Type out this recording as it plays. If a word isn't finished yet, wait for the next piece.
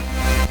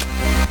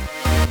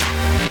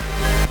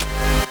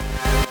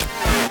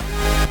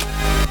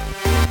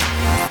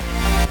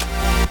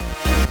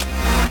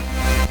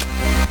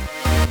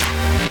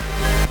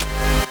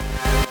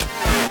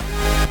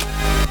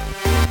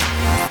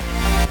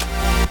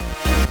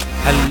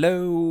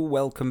Hello,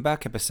 welcome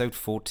back, episode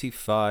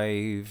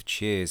 45.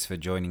 Cheers for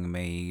joining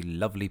me,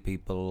 lovely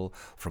people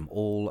from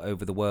all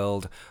over the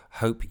world.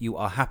 Hope you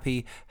are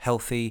happy,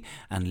 healthy,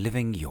 and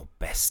living your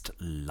best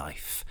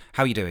life.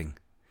 How are you doing?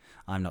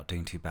 I'm not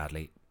doing too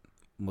badly.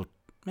 Well,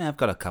 I've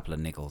got a couple of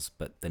niggles,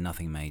 but they're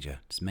nothing major.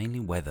 It's mainly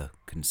weather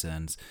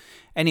concerns.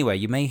 Anyway,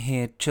 you may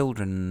hear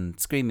children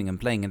screaming and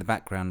playing in the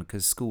background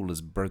because school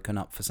has broken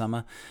up for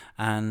summer.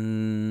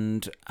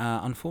 And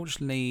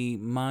unfortunately,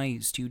 my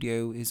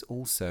studio is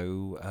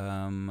also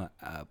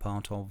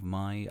part of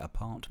my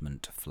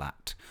apartment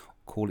flat.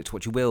 Call it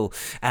what you will.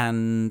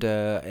 And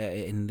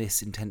in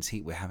this intense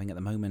heat we're having at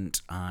the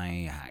moment,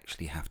 I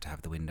actually have to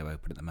have the window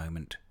open at the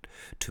moment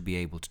to be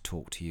able to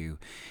talk to you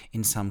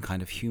in some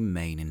kind of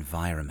humane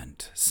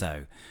environment.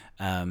 So,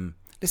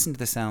 listen to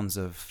the sounds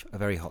of a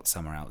very hot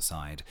summer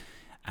outside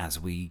as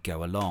we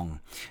go along.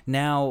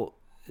 Now,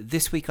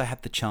 this week I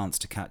had the chance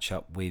to catch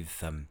up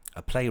with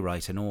a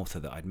playwright and author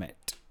that I'd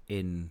met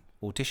in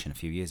Audition a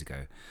few years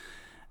ago.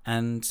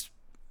 And,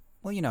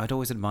 well, I'd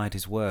always admired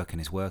his work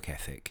and his work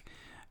ethic,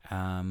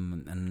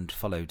 and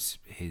followed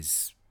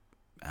his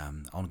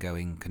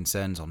ongoing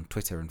concerns on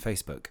Twitter and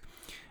Facebook.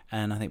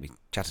 And I think we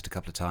chatted a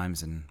couple of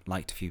times and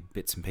liked a few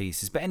bits and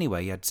pieces. But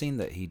anyway, I'd seen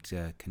that he'd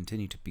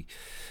continued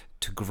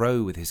to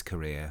grow with his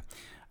career.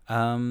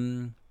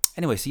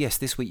 Anyway, so yes,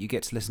 this week you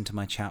get to listen to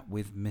my chat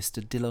with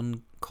Mr.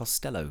 Dylan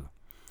Costello,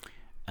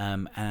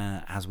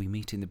 as we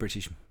meet in the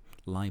British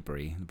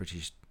Library, the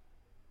British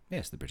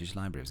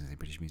Library. I was going to say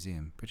British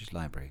Museum, British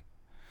Library.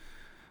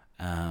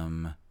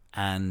 And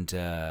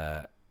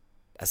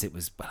as it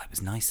was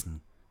nice and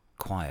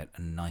quiet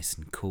and nice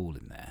and cool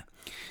in there.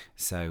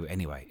 So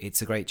anyway,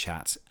 it's a great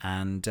chat,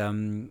 and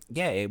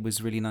it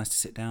was really nice to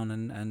sit down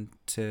and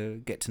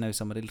to get to know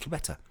somebody a little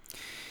better.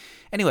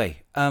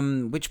 Anyway,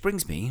 which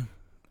brings me,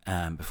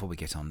 before we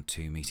get on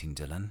to meeting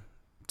Dylan,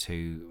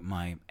 to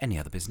my any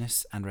other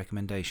business and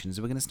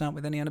recommendations. We're going to start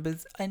with any other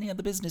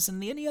business,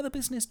 and the any other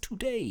business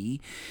today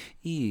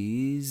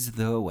is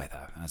the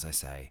weather, as I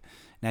say.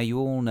 Now, you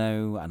all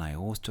know, and I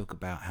always talk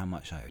about how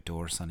much I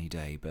adore a sunny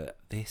day, but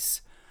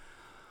this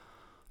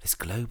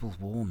global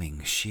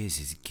warming shiz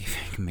is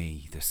giving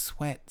me the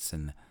sweats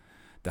and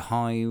the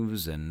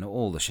hives and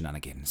all the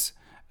shenanigans.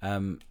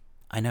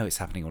 I know it's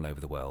happening all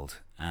over the world,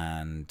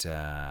 and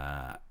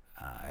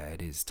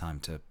it is time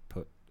to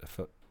put a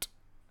foot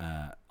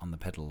on the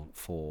pedal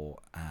for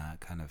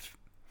kind of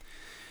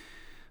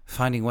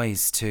finding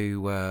ways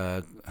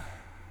to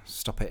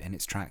stop it in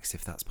its tracks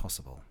if that's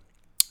possible,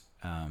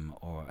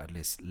 or at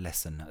least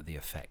lessen the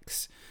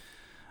effects.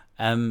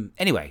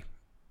 Anyway,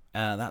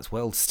 that's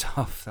world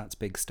stuff. That's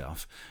big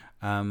stuff.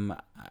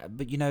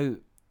 But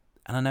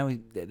and I know,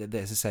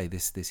 as I say,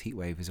 this heat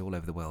wave is all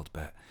over the world,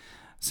 but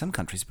some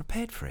countries are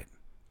prepared for it,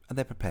 and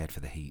they're prepared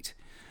for the heat.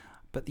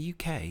 But the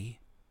UK,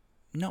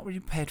 not really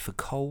prepared for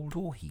cold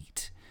or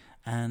heat,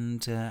 and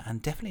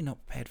definitely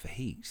not prepared for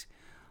heat,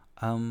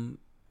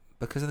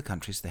 because of the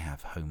countries they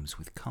have homes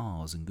with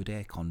cars and good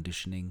air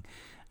conditioning,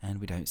 and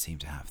we don't seem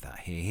to have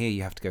that here. Here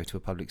you have to go to a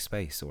public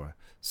space or a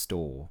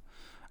store,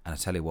 and I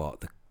tell you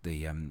what,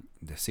 the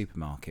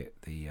supermarket,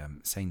 the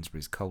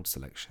Sainsbury's cold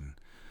selection,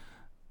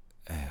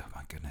 oh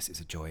my goodness, it's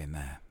a joy in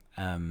there.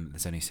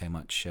 There's only so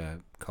much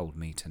cold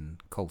meat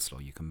and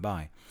coleslaw you can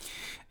buy.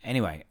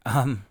 Anyway,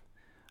 I'm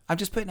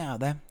just putting it out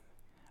there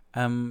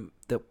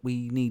that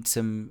we need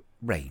some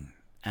rain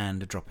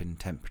and a drop in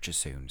temperature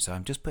soon. So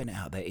I'm just putting it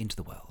out there into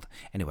the world.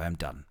 Anyway, I'm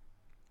done.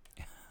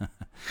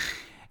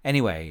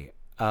 Anyway,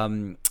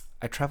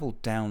 I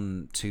travelled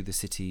down to the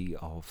city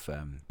of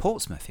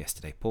Portsmouth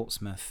yesterday.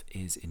 Portsmouth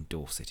is in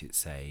Dorset.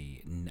 It's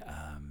a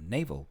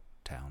naval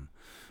town.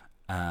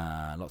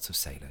 Lots of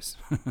sailors.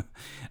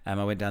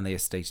 I went down there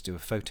yesterday to do a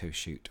photo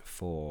shoot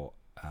for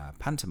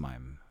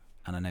pantomime.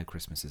 And I know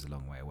Christmas is a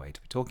long way away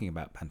to be talking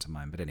about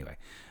pantomime, but anyway,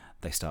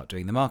 they start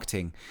doing the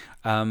marketing.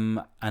 And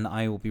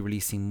I will be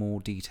releasing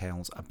more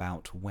details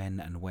about when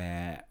and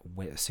where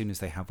as soon as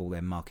they have all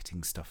their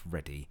marketing stuff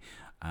ready.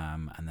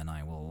 And then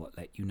I will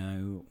let you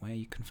know where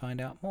you can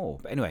find out more.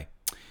 But anyway,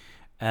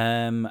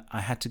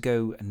 I had to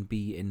go and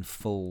be in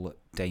full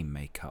dame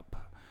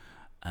makeup.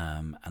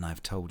 And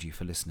I've told you,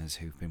 for listeners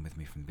who've been with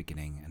me from the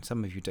beginning, and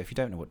some of you, if you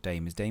don't know what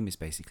dame is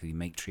basically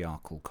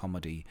matriarchal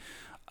comedy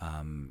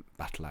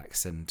battle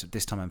acts. And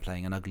this time I'm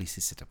playing an ugly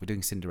sister. We're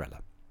doing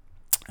Cinderella,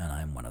 and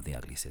I'm one of the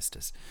ugly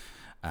sisters.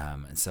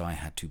 And so I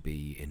had to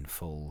be in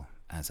full,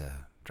 as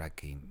a drag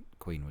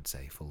queen would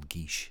say, full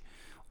guiche,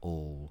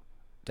 all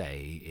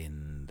day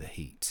in the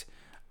heat,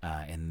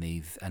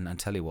 and I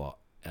tell you what,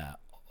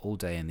 all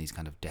day in these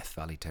kind of Death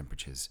Valley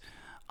temperatures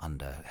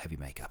under heavy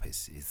makeup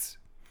is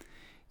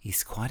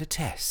quite a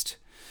test.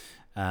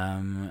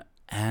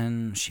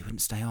 And she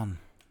wouldn't stay on,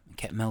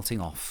 kept melting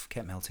off.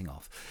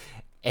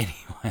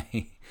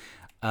 Anyway,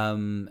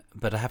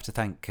 but I have to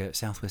thank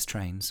Southwest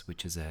Trains,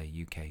 which is a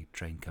UK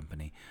train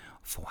company,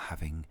 for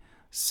having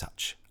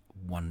such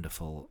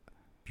wonderful,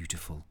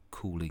 beautiful,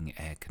 cooling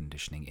air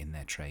conditioning in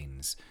their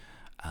trains.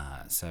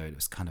 So it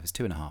was kind of a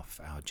 2.5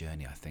 hour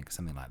journey, I think,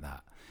 something like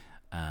that.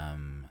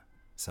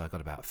 So I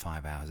got about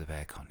 5 hours of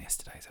aircon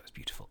yesterday, so it was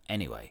beautiful.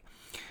 Anyway,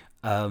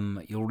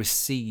 you'll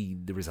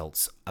receive the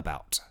results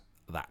about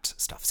that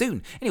stuff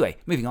soon. Anyway,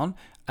 moving on.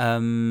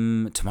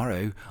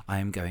 Tomorrow I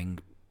am going,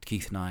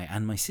 Keith and I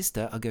and my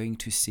sister are going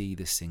to see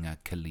the singer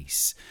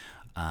Khalees.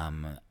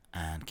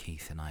 And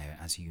Keith and I,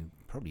 as you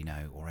probably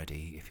know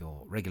already, if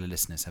your regular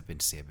listeners have been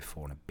to see her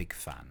before and are big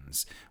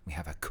fans, we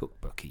have a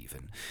cookbook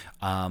even.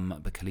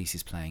 But Khalees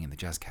is playing in the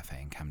Jazz Cafe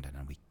in Camden,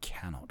 and we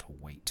cannot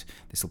wait.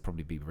 This will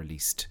probably be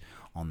released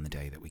on the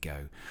day that we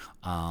go.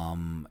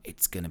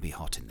 It's going to be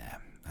hot in there.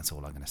 That's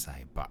all I'm going to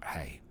say. But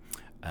hey,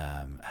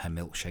 her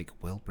milkshake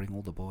will bring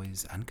all the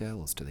boys and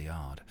girls to the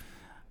yard,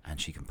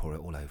 and she can pour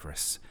it all over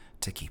us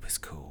to keep us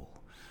cool.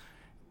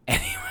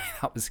 Anyway,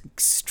 that was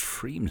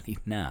extremely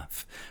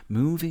naff.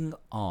 Moving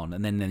on,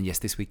 and then yes,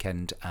 this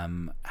weekend,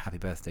 happy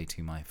birthday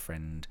to my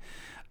friend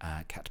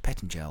Kat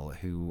Pettingell,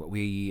 who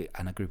we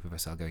and a group of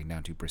us are going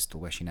down to Bristol,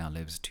 where she now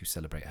lives, to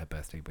celebrate her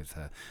birthday with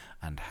her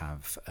and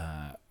have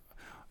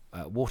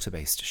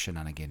water-based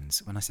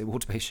shenanigans. When I say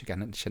water-based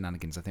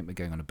shenanigans, I think we're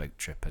going on a boat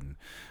trip, and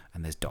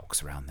there's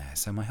docks around there.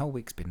 So my whole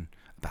week's been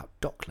about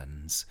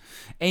docklands.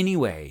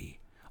 Anyway,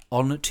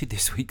 on to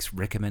this week's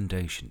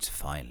recommendations.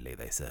 Finally,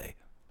 they say.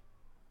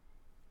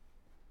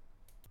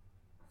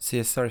 So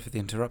yes, sorry for the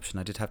interruption.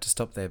 I did have to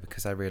stop there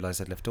because I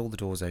realised I'd left all the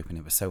doors open.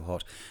 It was so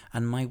hot,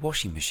 and my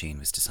washing machine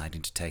was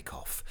deciding to take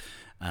off.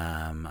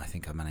 I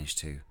think I managed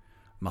to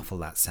muffle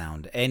that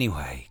sound.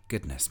 Anyway,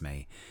 goodness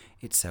me,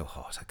 it's so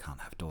hot. I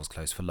can't have doors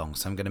closed for long,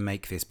 so I'm going to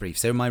make this brief.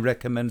 So my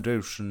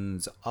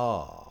recommendations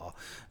are,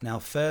 now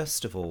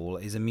first of all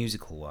is a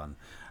musical one,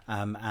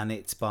 and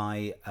it's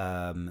by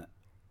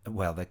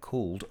they're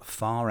called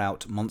Far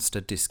Out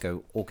Monster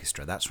Disco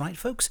Orchestra. That's right,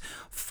 folks.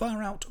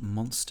 Far Out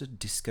Monster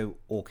Disco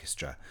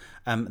Orchestra.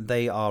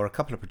 They are a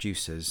couple of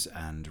producers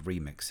and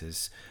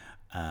remixers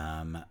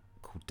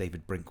called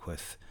David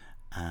Brinkworth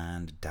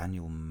and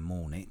Daniel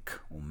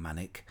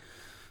Manick.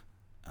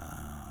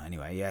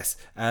 Anyway, yes.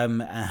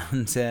 And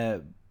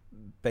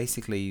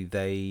basically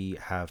they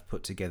have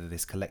put together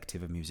this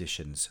collective of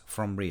musicians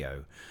from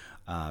Rio,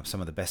 some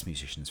of the best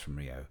musicians from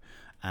Rio.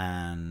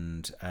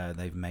 And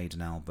they've made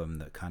an album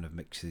that kind of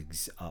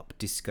mixes up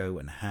disco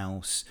and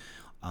house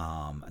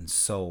and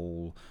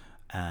soul.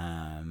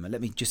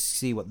 Let me just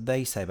see what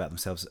they say about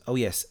themselves. Oh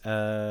yes,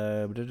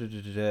 they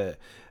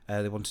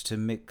wanted to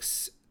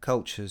mix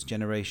cultures,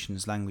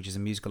 generations, languages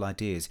and musical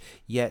ideas,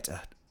 yet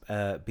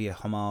be a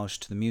homage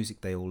to the music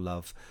they all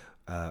love,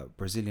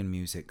 Brazilian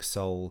music,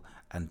 soul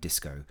and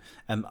disco.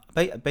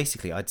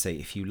 Basically, I'd say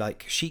if you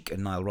like Chic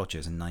and Nile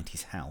Rodgers and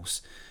 90s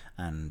house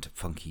and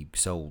funky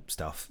soul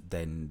stuff,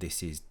 then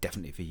this is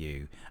definitely for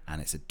you,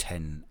 and it's a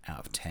 10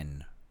 out of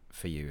 10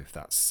 for you if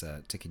that's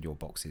ticking your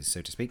boxes,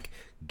 so to speak.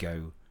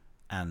 Go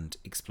and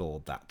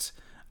explore that.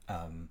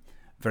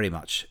 Very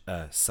much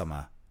a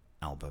summer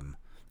album.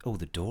 Oh,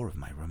 the door of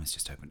my room has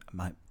just opened.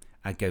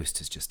 A ghost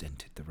has just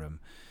entered the room.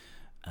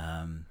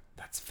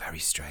 That's very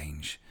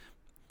strange.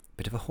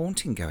 Bit of a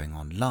haunting going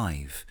on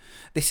live.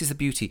 This is the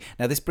beauty.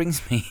 Now this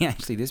brings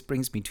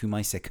me to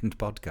my second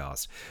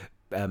podcast,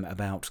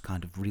 about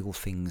kind of real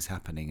things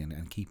happening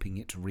and keeping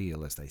it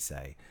real, as they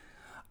say.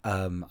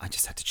 I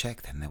just had to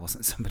check then there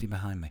wasn't somebody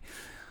behind me.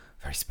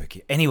 Very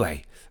spooky.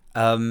 Anyway,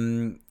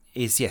 the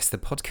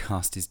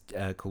podcast is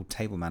called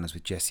Table Manners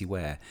with Jessie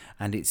Ware,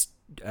 and it's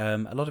a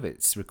lot of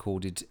it's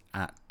recorded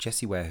at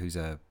Jessie Ware, who's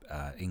a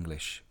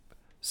English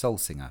soul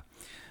singer,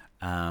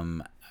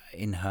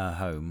 in her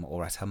home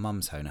or at her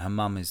mum's home. Her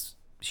mum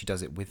she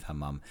does it with her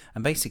mum,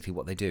 and basically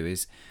what they do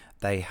is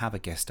they have a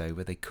guest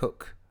over, they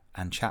cook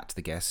and chat to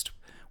the guest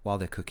while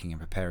they're cooking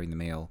and preparing the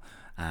meal,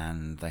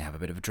 and they have a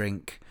bit of a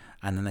drink,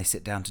 and then they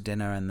sit down to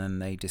dinner, and then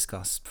they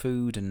discuss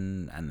food,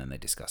 and then they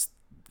discuss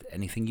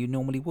anything you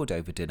normally would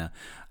over dinner,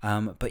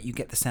 but you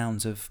get the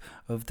sounds of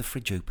the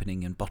fridge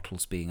opening and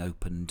bottles being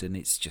opened, and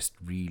it's just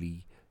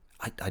really,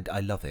 I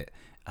love it.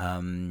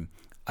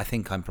 I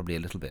think I'm probably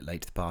a little bit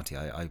late to the party.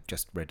 I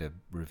just read a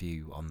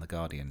review on The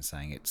Guardian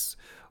saying it's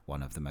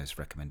one of the most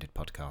recommended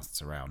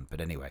podcasts around,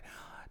 but anyway.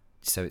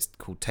 So it's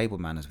called Table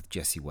Manners with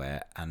Jessie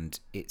Ware, and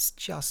it's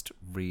just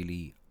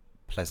really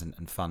pleasant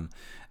and fun,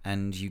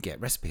 and you get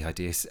recipe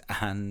ideas,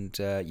 and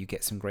you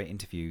get some great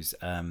interviews.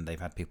 They've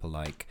had people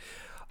like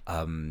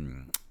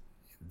the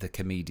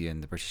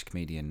British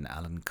comedian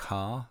Alan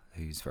Carr,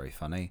 who's very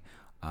funny.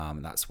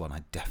 That's one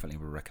I definitely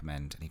would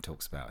recommend, and he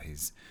talks about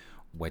his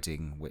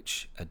wedding,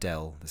 which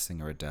the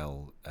singer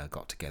Adele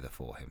got together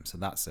for him, so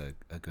that's a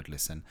good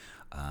listen.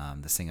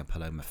 The singer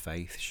Paloma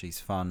Faith,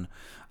 she's fun,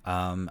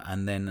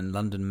 and then the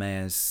London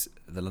Mayor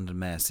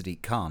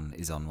Sadiq Khan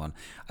is on one.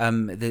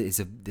 There's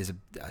a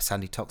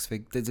Sandy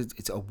Toksvig.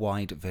 It's a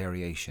wide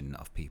variation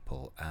of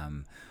people,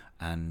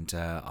 and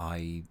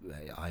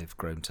I've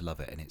grown to love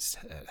it, and it's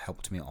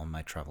helped me on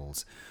my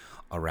travels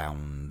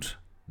around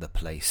the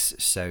place.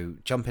 So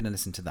jump in and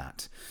listen to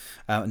that.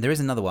 And there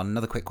is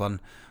another quick one.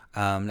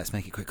 Let's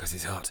make it quick because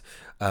it's hot.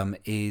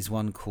 Is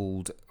one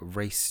called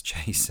Race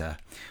Chaser,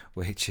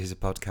 which is a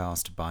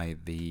podcast by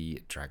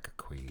the drag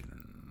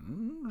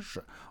queens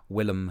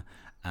Willem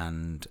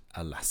and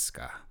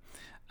Alaska.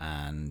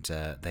 and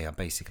they are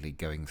basically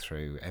going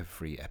through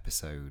every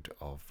episode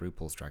of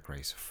RuPaul's Drag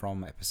Race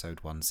from episode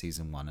 1,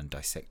 season 1, and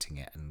dissecting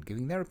it and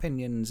giving their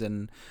opinions,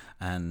 and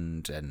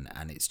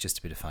it's just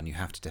a bit of fun. You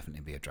have to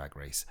definitely be a Drag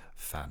Race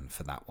fan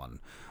for that one.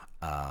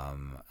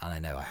 And I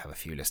know I have a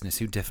few listeners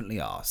who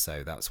definitely are,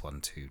 so that's one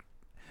to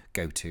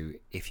go to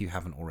if you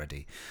haven't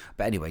already.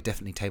 But anyway,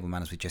 definitely Table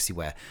Manners with Jessie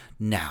Ware.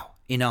 Now,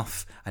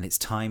 enough, and it's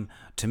time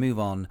to move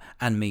on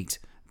and meet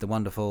the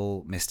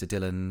wonderful Mr.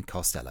 Dylan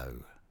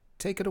Costello.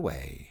 Take it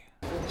away.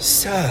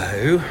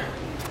 So,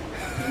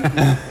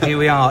 here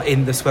we are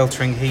in the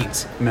sweltering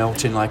heat.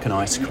 Melting like an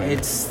ice cream.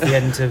 It's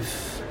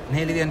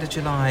nearly the end of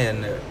July,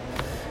 and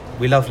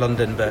we love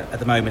London, but at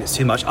the moment it's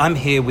too much. I'm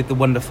here with the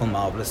wonderful,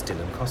 marvellous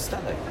Dylan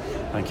Costello.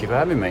 Thank you for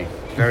having me.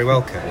 Very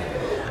welcome.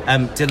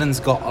 Dylan's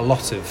got a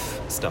lot of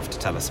stuff to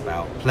tell us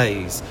about.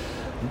 Plays,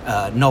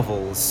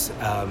 novels,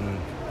 a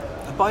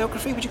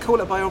biography. Would you call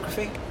it a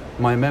biography?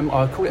 I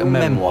call it a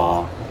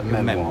memoir.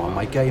 Memoir.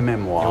 My gay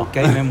memoir. Your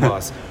gay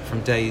memoirs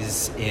from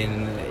days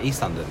in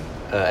East London.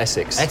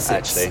 Essex,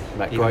 actually.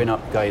 Growing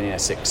up in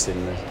Essex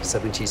in the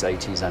 70s,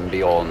 80s and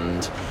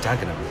beyond.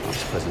 Dagenham. Up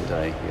to present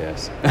day,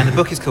 yes. And the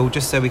book is called,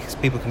 just so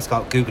people can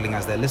start Googling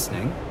as they're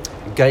listening,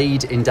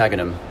 Gayed in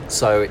Dagenham.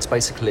 So it's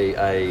basically you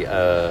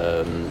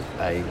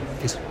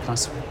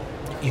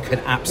can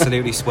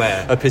absolutely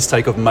swear. a piss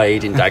take of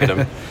made in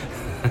Dagenham.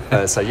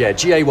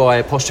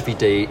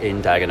 GAY''D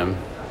in Dagenham.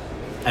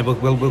 And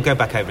we'll go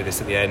back over this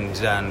at the end,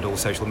 and all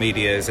social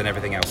medias and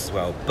everything else as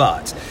well.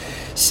 But,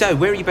 so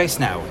where are you based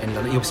now?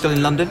 You're still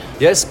in London?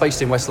 Yes,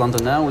 based in West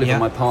London now, living with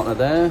my partner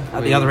there.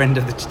 At the other end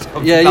of the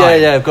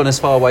I've gone as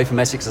far away from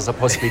Essex as I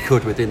possibly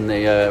could within the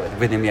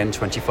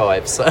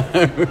M25. So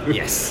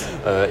yes,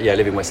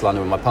 live in West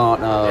London with my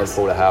partner. Yes.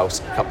 Bought a house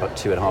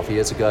 2.5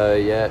 years ago.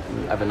 Yeah,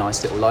 have a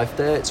nice little life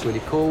there. It's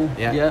really cool.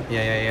 Yeah.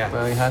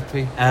 Very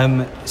happy.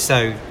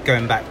 So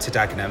going back to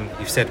Dagenham,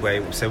 you've said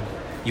so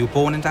you were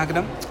born in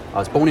Dagenham? I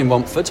was born in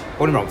Romford.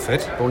 Born in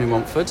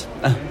Romford.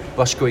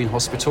 Rush Green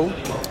Hospital.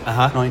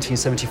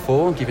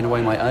 1974, giving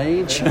away my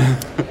age.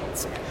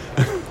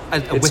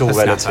 It's all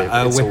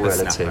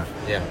relative.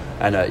 Yeah.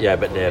 And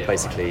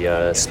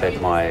basically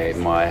spent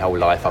my whole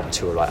life up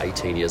until like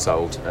 18 years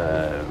old,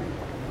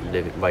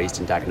 raised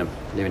in Dagenham,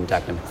 living in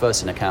Dagenham.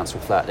 First in a council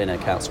flat, then in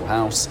a council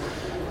house,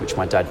 which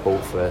my dad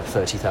bought for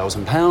 £30,000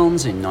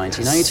 in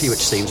 1980, which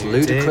seems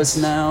ludicrous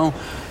now.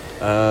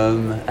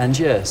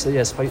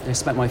 I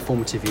spent my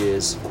formative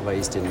years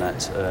raised in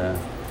that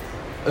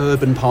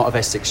urban part of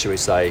Essex, shall we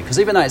say? Because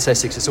even though it's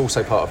Essex, it's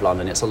also part of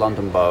London. It's a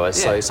London borough.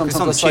 So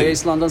sometimes I say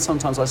East London,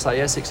 sometimes I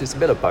say Essex. It's a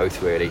bit of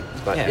both, really.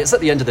 But it's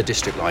at the end of the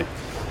district line.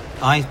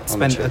 I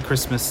spent a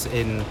Christmas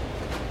in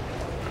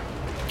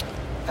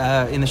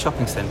the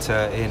shopping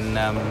centre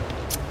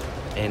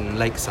in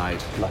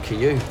Lakeside. Lucky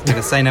you. I'm going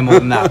to say no more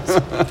than that.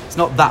 It's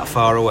not that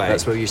far away.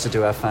 That's where we used to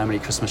do our family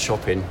Christmas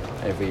shopping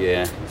every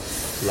year.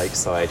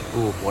 Lakeside.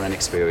 Ooh, what an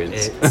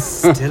experience. It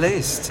still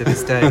is to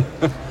this day.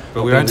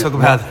 But we won't talk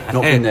about that.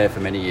 Not been there for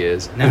many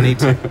years. No need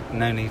to.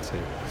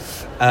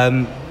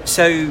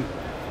 So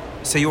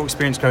your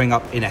experience growing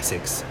up in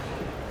Essex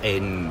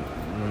in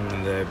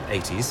the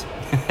 80s,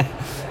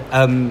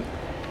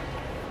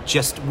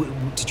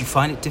 did you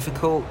find it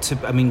difficult to?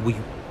 I mean, were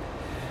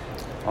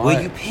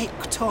you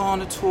picked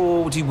on at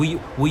all?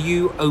 Were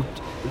you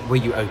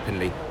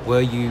openly?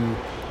 Were you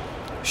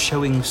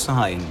showing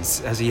signs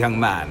as a young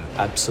man?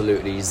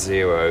 Absolutely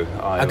zero.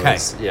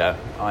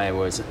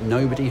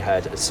 Nobody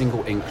had a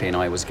single inkling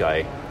I was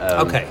gay.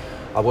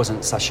 I wasn't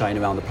sashaying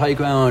around the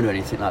playground or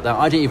anything like that.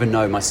 I didn't even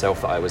know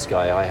myself that I was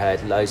gay. I had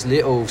those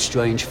little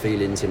strange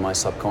feelings in my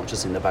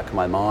subconscious, in the back of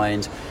my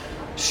mind,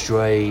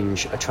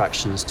 strange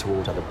attractions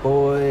toward other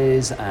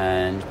boys,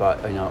 but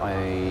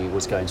I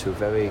was going to a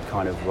very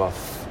kind of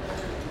rough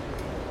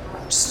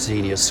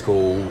senior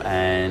school,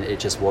 and it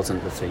just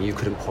wasn't the thing. You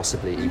couldn't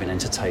possibly even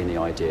entertain the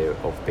idea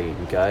of being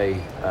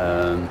gay.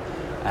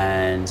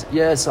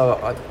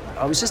 So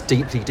I was just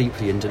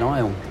deeply in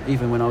denial.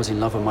 Even when I was in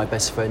love with my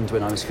best friend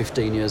when I was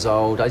 15 years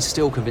old, I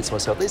still convinced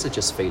myself these are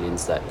just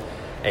feelings that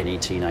any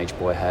teenage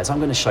boy has. I'm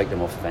going to shake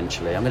them off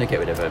eventually. I'm going to get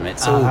rid of them.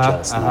 It's all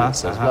just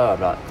nonsense, blah,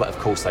 blah. But of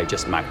course they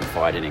just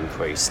magnified and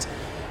increased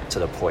to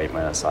the point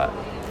where it's like,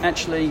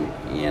 actually,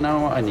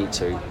 I need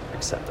to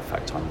accept the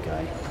fact I'm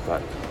gay.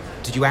 But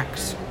did you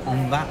act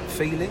on that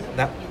feeling at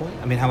that point?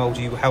 I mean, how old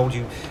are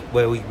you?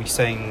 Were we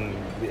saying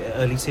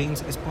early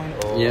teens at this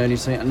point? Or? Yeah, early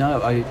teens.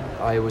 No,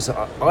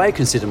 I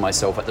considered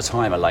myself at the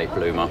time a late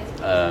bloomer.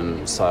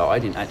 So I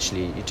didn't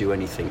actually do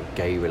anything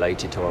gay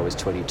related till I was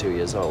 22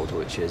 years old,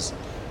 which is...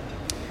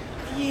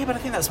 Yeah, but I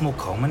think that's more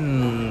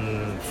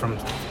common from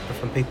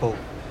people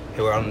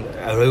who are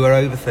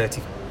over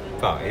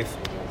 35.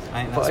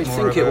 But I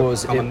think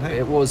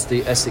it was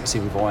the Essex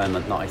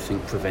environment that I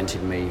think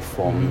prevented me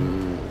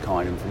from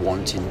kind of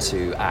wanting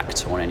to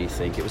act on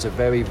anything. It was a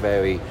very,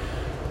 very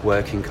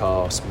working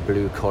class,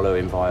 blue collar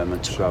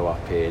environment to grow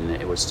up in.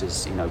 It was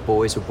just,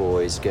 boys were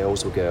boys,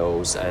 girls were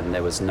girls, and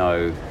there was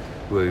no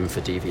room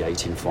for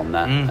deviating from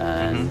that.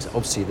 And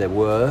obviously there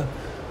were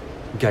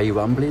gay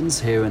rumblings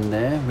here and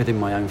there within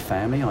my own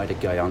family. I had a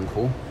gay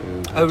uncle who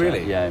had Oh,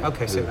 really?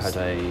 who So had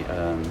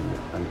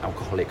an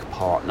alcoholic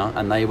partner,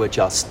 and they were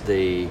just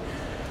the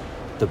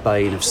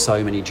bane of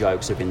so many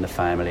jokes within the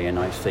family, and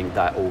I think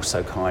that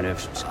also kind of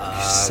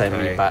sent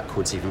me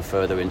backwards even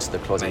further into the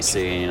closet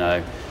scene. You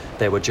know,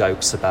 there were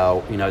jokes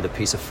about, you know, the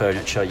piece of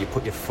furniture you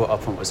put your foot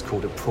up on was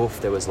called a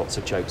poof. There was lots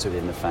of jokes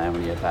within the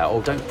family about,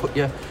 oh, don't put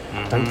your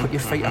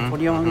feet up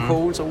on your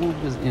uncles, or,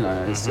 you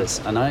know, it's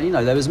just, and I, you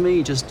know, there was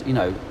me just, you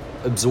know,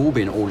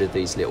 absorbing all of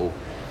these little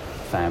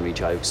family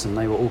jokes, and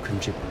they were all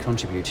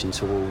contributing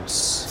towards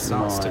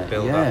Starts to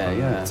build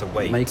up to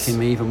weight, making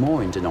me even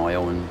more in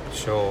denial and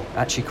sure,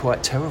 actually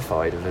quite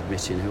terrified of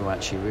admitting who I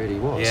actually really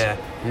was.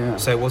 Yeah.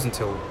 So it wasn't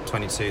until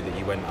 22 that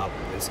you went up.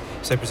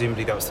 So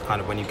presumably that was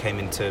kind of when you came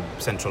into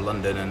central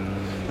London.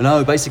 And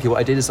no, basically what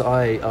I did is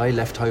I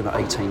left home at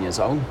 18 years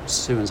old. As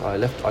soon as I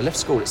left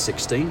school at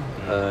 16.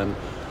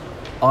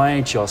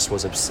 I just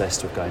was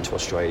obsessed with going to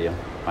Australia.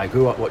 I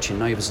grew up watching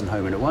Neighbours and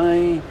Home and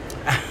Away,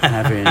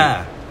 having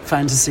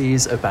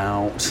fantasies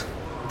about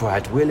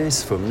Brad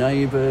Willis from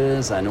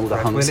Neighbours and all the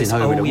hunks in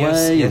Home and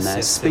Away and their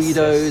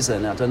speedos,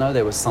 and I don't know,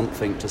 there was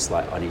something just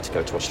like, I need to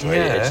go to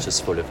Australia. It's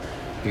just full of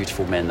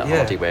beautiful men that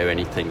hardly wear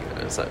anything.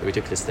 It's like a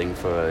ridiculous thing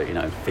for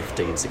a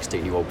 15,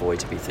 16-year-old boy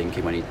to be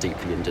thinking when he's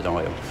deeply in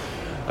denial.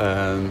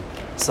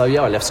 So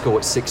I left school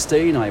at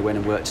 16. I went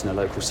and worked in a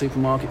local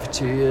supermarket for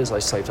 2 years. I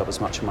saved up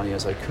as much money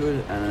as I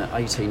could, and at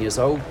 18 years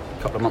old, a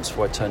couple of months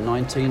before I turned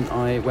 19,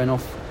 I went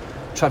off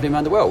travelling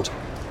around the world,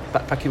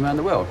 backpacking around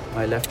the world.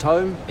 I left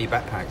home. You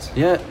backpacked?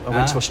 Yeah, I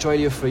went to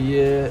Australia for a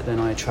year, then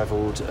I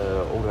travelled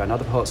all around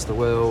other parts of the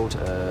world,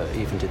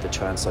 even did the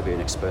Trans-Siberian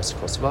Express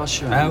across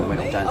Russia, and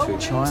went all down through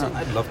China.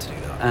 I'd love to do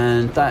that.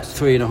 And that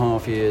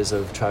 3.5 years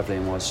of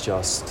travelling was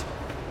just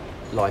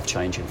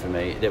life-changing for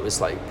me. It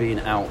was like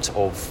being out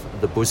of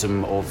the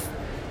bosom of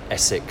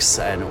Essex,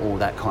 and all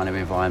that kind of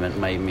environment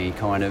made me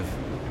kind of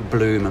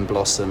bloom and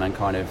blossom and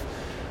kind of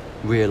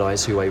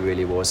realise who I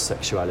really was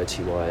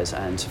sexuality-wise,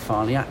 and to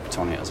finally act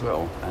on it as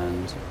well.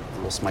 And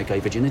lost my gay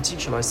virginity,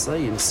 shall I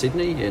say, in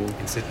Sydney. In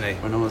Sydney.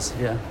 When I was,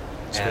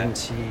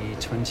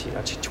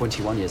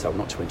 21 years old,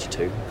 not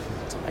 22.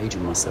 I'm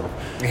aging myself.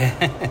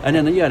 And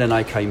then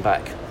I came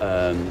back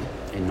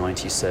in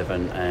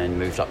 97 and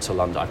moved up to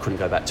London. I couldn't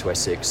go back to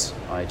Essex.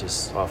 I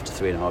just, after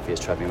 3.5 years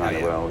travelling around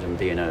the world and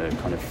being a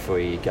kind of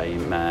free gay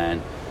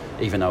man,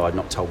 even though I'd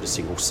not told a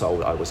single soul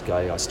that I was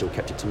gay, I still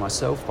kept it to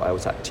myself, but I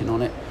was acting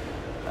on it,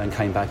 and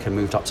came back and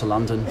moved up to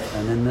London.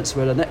 And then that's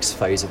where the next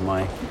phase of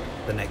my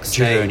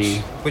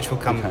journey, which will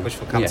come to. We'll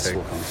come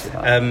to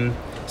that.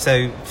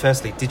 So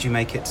firstly, did you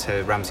make it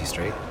to Ramsay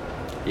Street?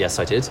 Yes,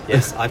 I did.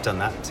 Yes, I've done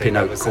that too.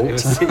 Pinot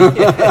Court.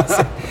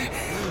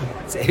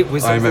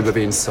 I remember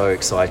being so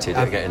excited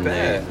at getting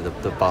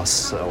the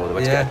bus, or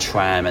to get a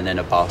tram and then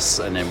a bus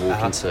and then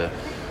walking to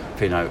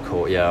Pinot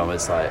Court. I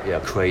was like a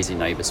crazy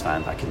Neighbours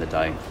fan back in the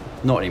day.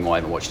 Not anymore, I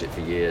haven't watched it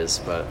for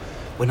years. But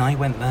when I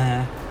went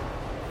there,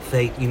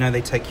 they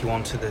take you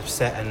onto the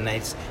set and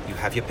you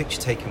have your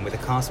picture taken with a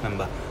cast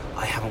member.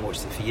 I haven't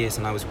watched it for years,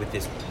 and I was with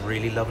this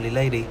really lovely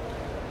lady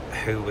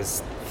who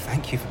was,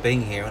 thank you for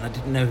being here, and I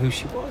didn't know who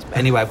she was. But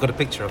anyway, I've got a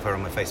picture of her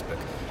on my Facebook,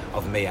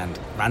 of me and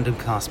random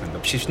cast member.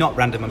 She's not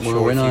random, I'm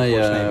sure. When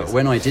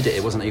I did it,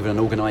 it wasn't even an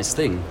organised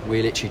thing.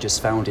 We literally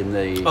just found in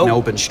the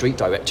Melbourne Street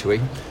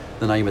Directory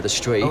the name of the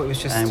street,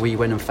 and we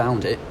went and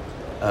found it.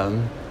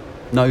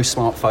 No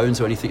smartphones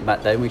or anything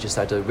back then. We just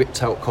had a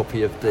ripped out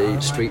copy of the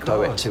street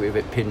directory with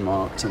it pin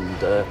marked, and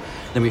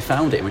then we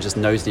found it and we just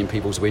nosed in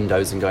people's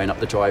windows and going up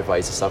the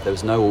driveways and stuff. There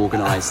was no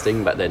organised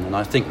thing back then, and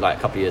I think like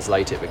a couple of years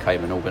later it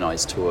became an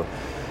organised tour.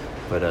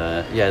 But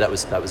that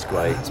was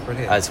great. That's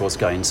brilliant. As was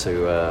going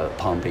to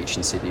Palm Beach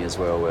in Sydney as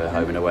well, where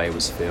Home and Away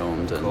was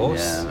filmed.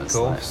 Of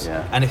course.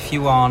 And if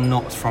you are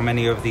not from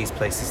any of these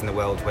places in the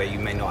world where you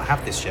may not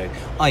have this show,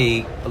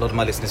 i.e. a lot of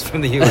my listeners from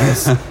the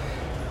US,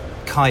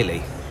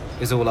 Kylie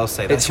is all I'll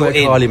say. That's where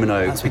Kylie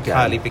Minogue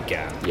began. Kylie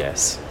began.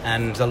 Yes.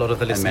 And a lot of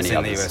the listeners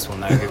in the US will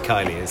know who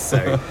Kylie is.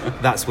 So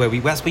that's where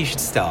you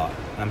should start.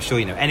 And I'm sure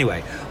you know.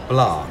 Anyway,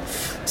 blah.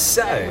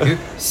 So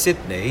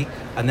Sydney,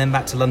 and then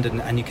back to London.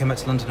 And you came back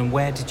to London. And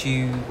where did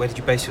you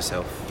base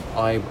yourself?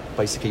 I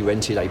basically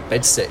rented a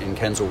bedsit in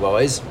Kensal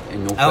Rise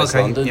in northwest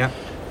London. Yeah.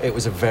 It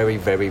was a very,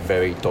 very,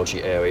 very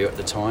dodgy area at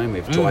the time,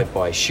 with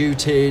drive-by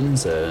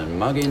shootings and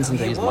muggings and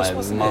things. My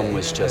mum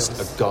was just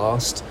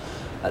aghast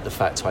at the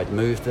fact I'd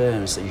moved there,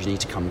 and said, you need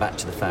to come back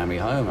to the family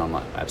home. I'm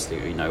like,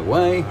 absolutely no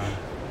way.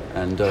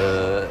 And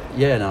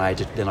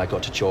and I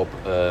got a job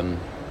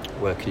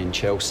working in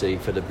Chelsea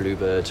for the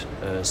Bluebird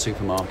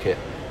supermarket,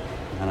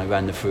 and I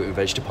ran the fruit and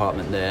veg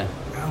department there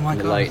in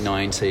the late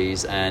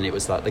 90s, and it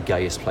was like the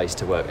gayest place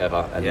to work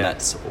ever. And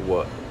that's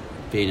what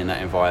being in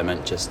that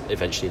environment just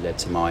eventually led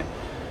to my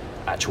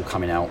actual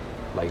coming out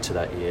later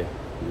that year.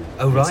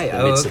 Oh, right.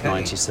 The midst of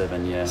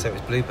 97, yeah. So it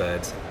was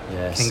Bluebird,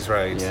 Kings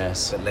Road,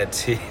 that led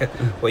to...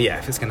 Well,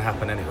 if it's going to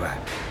happen anywhere.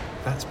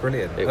 That's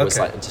brilliant. It was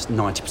like just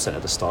 90%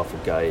 of the staff were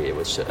gay. It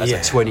was just, as a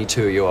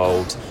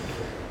 22-year-old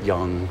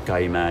young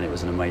gay man, it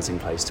was an amazing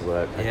place to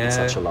work. I had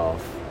such a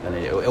laugh. and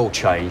it all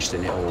changed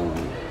and it all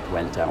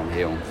went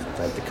downhill,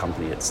 the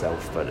company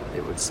itself, but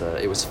it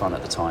was fun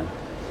at the time.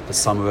 The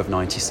summer of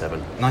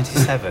 97.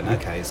 97,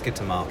 okay, it's good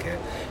to mark it.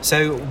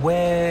 So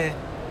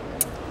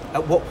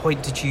at what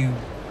point did you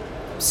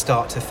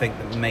start to think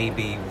that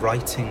maybe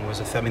writing was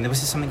a thing? I mean, was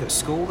there something at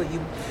school that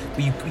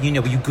were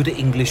you good at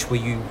English?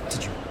 Did you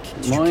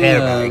care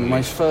about English?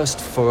 My first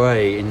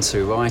foray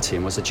into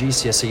writing was a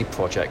GCSE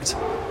project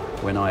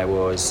when I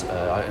was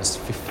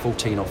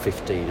 14 or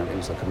 15. I think it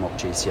was like a mock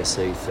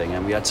GCSE thing,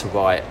 and we had to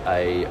write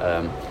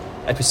a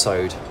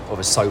episode of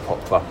a soap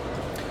opera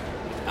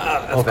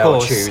of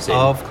our choosing.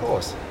 Of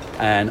course.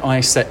 And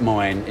I set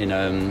mine in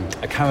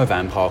a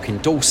caravan park in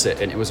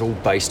Dorset, and it was all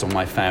based on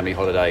my family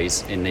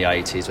holidays in the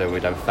 80s, where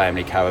we'd have a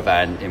family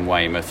caravan in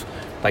Weymouth.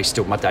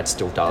 My dad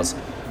still does.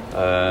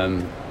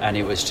 And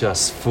it was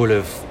just full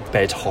of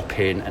bed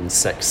hopping and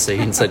sex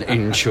scenes and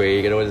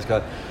intrigue and all this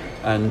kind of,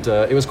 and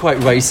it was quite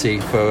racy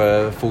for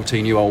a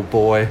 14-year-old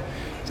boy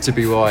to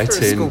be writing.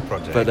 For a school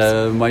project. But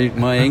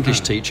my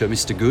English teacher,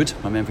 Mr. Good,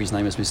 I remember his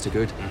name was Mr.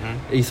 Good,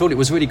 he thought it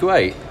was really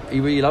great. He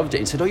really loved it.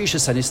 He said, "Oh, you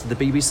should send this to the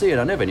BBC." And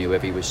I never knew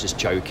whether he was just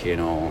joking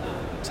or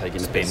taking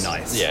just being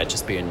nice. Yeah,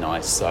 just being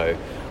nice. So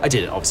I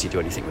didn't obviously do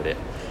anything with it.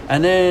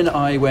 And then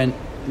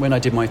when I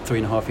did my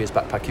 3.5 years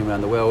backpacking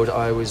around the world,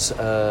 I was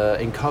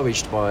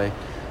encouraged by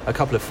a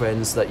couple of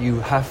friends that you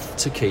have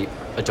to keep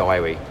a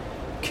diary.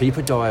 Keep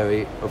a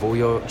diary of all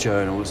your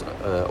journals,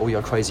 all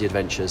your crazy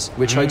adventures,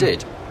 which I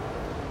did.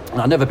 And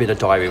I've never been a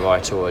diary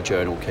writer or a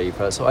journal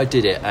keeper, so I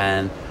did it.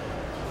 And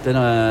then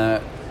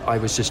I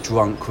was just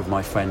drunk with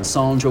my friend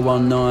Sandra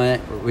one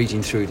night,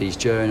 reading through these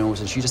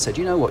journals, and she just said,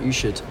 "You know what, you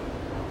should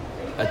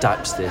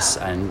adapt this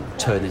and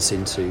turn this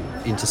into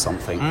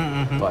something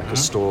like a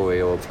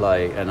story or a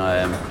play." And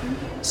I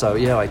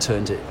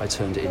turned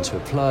it into a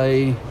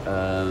play,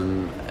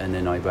 and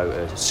then I wrote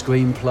a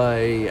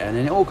screenplay, and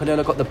then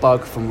I got the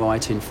bug from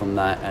writing from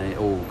that, and it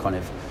all kind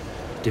of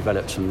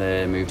developed from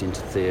there. Moved into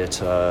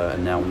theatre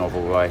and now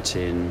novel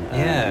writing.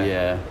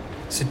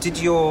 So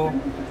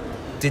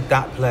did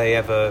that play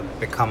ever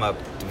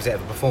was it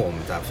ever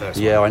performed, that first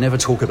one? Yeah, I never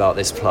talk about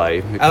this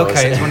play.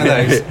 Okay, it's one of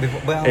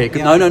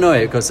those. No,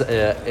 because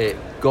it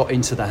got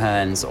into the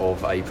hands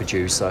of a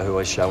producer who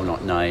I shall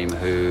not name,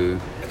 who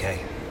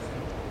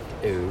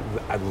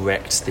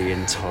wrecked the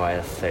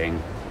entire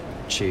thing.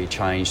 She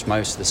changed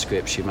most of the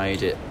script. She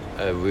made it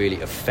a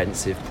really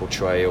offensive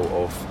portrayal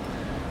of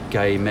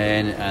gay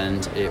men,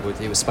 and it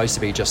was supposed to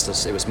be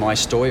it was my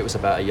story. It was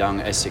about a young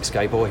Essex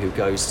gay boy who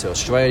goes to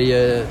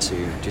Australia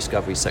to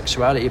discover his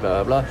sexuality,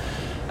 blah blah blah,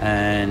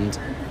 and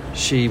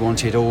she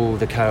wanted all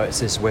the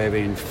characters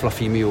wearing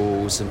fluffy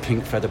mules and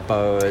pink feather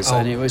boas,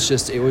 and it was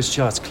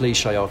just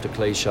cliche after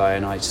cliche,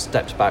 and I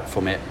stepped back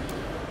from it,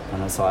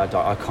 and I was like,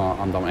 I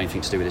don't want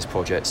anything to do with this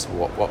project.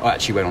 What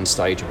actually went on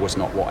stage was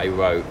not what I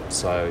wrote.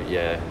 So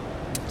yeah.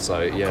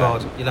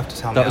 God, you'll have to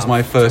tell me. That was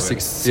my first.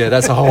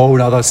 That's a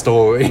whole other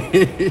story.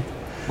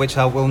 Which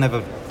I will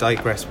never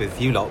digress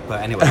with you lot.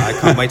 But anyway, I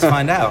can't wait to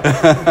find out.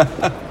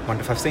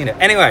 Wonder if I've seen it.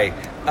 Anyway,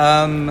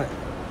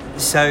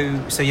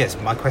 so yes,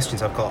 my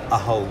questions. I've got a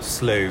whole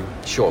slew.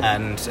 Sure.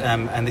 And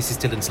this is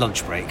Dylan's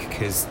lunch break,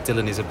 because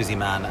Dylan is a busy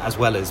man as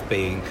well as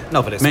being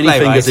novelist. Many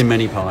playwright. fingers in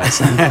many pies.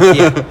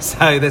 Yeah.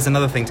 So there's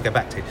another thing to go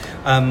back to.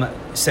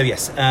 So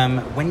yes,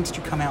 when did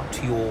you come out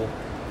to your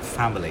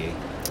family?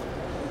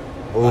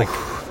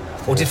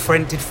 Or did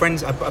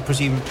friends? I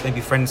presume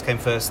maybe friends came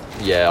first.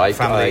 Yeah, I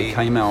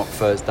came out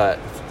first. That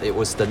it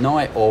was the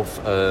night of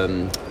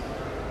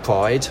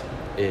Pride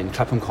in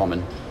Clapham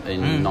Common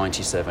in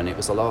 '97. It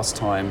was the last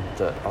time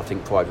that I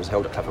think Pride was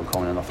held at Clapham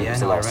Common, and I think it was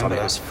the last time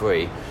it was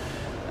free.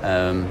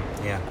 And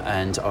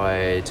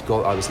I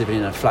was living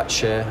in a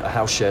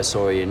house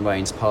share, in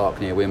Rains Park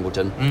near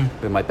Wimbledon,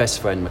 with my best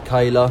friend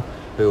Michaela,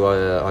 who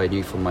I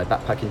knew from my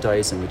backpacking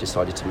days, and we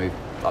decided to move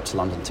up to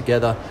London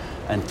together,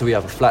 and 3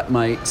 other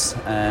flatmates.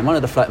 And one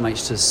of the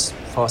flatmates just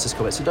fastest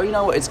comment said, "Oh, you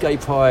know what, it's Gay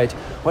Pride,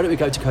 why don't we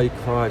go to Gay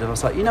Pride?" And I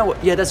was like, "You know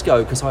what, yeah, let's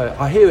go, because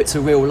I hear it's a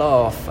real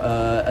laugh,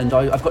 and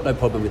I've got no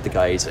problem with the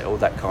gays," or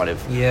that kind of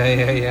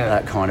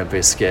that kind of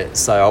biscuit.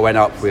 So I went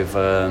up with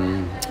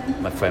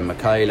my friend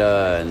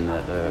Michaela and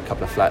a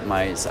couple of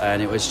flatmates,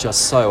 and it was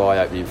just so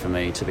eye-opening for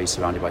me to be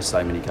surrounded by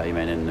so many gay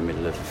men in the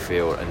middle of the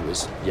field. And it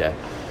was,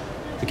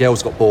 the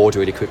girls got bored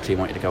really quickly and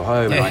wanted to go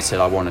home, and I said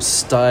I want to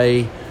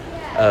stay.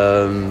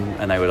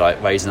 And they were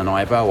like raising an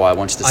eyebrow why I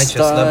wanted to stay. I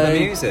just love the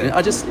music.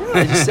 I just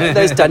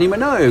there's Danny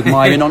Minogue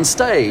miming on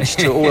stage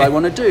to all I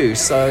want to do,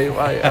 so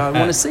I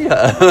want to see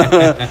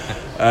her.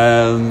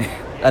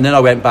 And then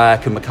I went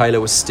back, and Michaela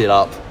was still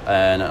up,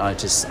 and I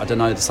don't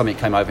know, something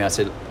came over me. I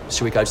said,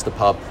 "Should we go to the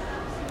pub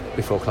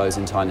before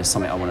closing time? There's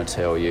something I want to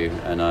tell you."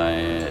 And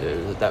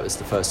that was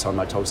the first time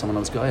I told someone I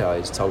was gay. I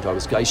told her I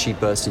was gay. She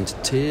burst into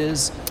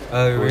tears.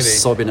 Oh, really?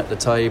 Was sobbing at the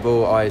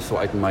table. I thought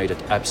I'd made an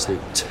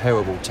absolute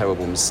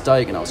terrible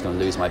mistake, and I was going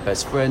to lose my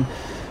best friend.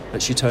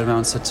 But she turned around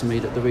and said to me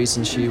that the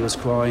reason she was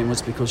crying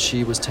was because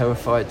she was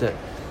terrified that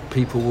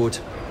people would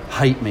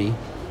hate me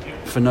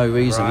for no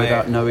reason, Right,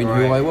 without knowing who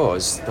right. I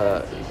was,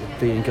 that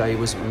being gay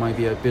was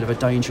maybe a bit of a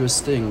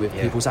dangerous thing with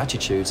Yeah. people's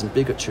attitudes and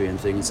bigotry and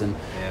things. And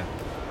Yeah.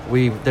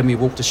 we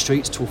walked the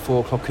streets till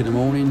 4:00 in the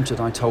morning, and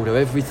I told her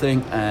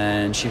everything,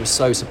 and she was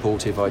so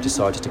supportive. I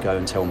decided to go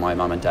and tell my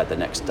mum and dad the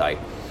next day,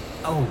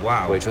 Oh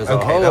wow. which was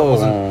okay, a that whole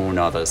wasn't.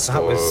 another That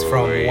story. was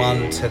from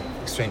one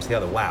extreme to the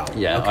other. Wow.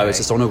 Yeah, Okay. I was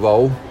just on a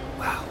roll.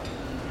 Wow.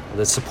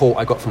 The support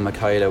I got from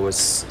Michaela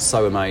was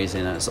so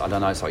amazing. I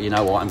don't know, it's like, you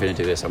know what, I'm going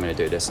to do this, I'm going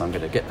to do this, I'm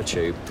going to get the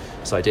tube.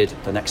 So I did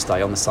the next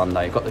day on the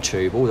Sunday, got the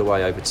tube all the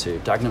way over to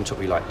Dagenham. Took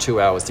me like 2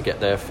 hours to get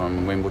there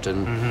from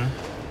Wimbledon.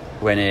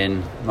 Mm-hmm. Went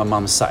in, my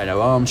mum sat in her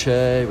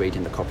armchair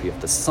reading the copy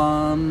of The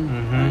Sun,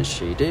 as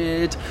she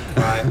did,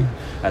 Right.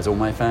 as all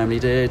my family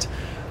did.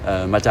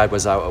 My dad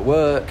was out at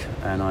work,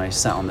 and I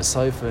sat on the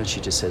sofa, and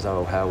she just says,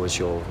 "Oh, how was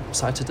your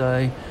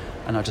Saturday?"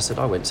 And I just said,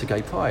 "I went to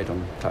Gay Pride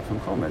on Clapham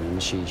Common,"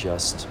 and she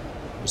just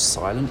was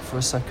silent for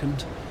a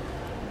second,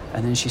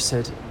 and then she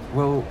said,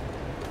 "Well,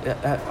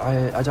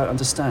 I don't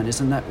understand.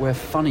 Isn't that where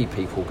funny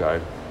people go?"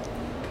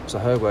 So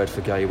her word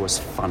for gay was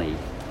funny.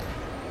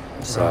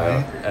 So,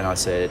 Right. and I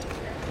said,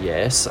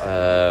 "Yes.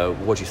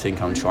 What do you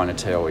think I'm trying to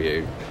tell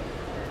you?"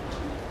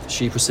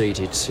 She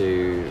proceeded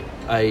to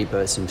A,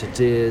 burst into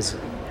tears,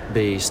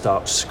 B,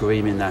 start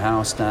screaming the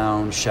house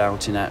down,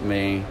 shouting at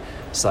me,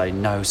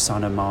 saying, "No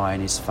son of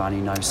mine is funny,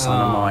 no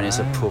son of mine is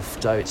a no.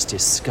 puffdo, it's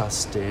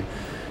disgusting."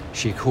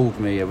 She called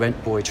me a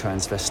rent boy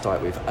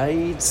transvestite with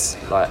AIDS,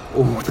 like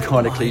all the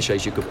kind of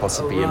cliches you could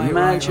possibly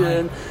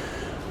imagine.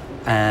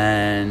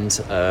 And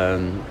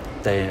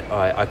then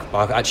I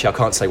actually, I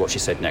can't say what she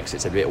said next.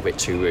 It's a little bit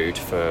too rude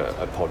for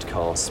a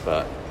podcast,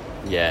 but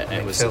yeah,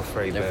 it was feel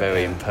free, a but,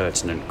 very yeah.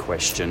 impertinent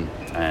question.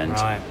 And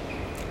Right.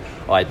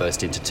 I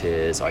burst into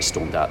tears. I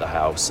stormed out the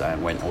house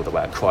and went all the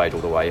way. I cried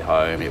all the way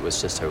home. It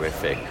was just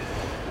horrific.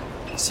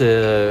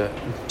 So,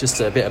 just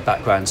a bit of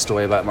background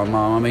story about my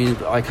mum. I mean,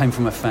 I came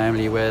from a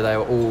family where they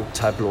were all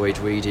tabloid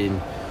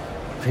reading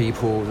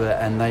people,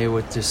 and they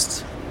were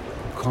just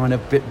kind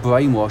of a bit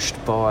brainwashed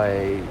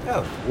by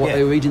what yeah.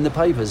 they read in the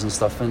papers and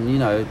stuff. And you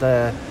know,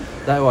 their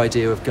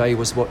idea of gay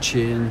was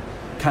watching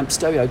camp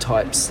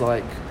stereotypes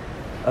like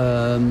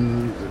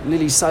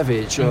Lily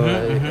Savage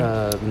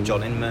or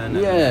John Inman.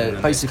 yeah,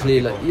 and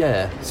basically, those like, kind of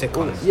yeah,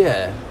 people. Sitcoms.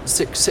 yeah,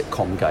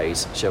 sitcom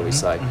gays, shall we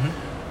say?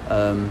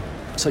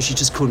 So she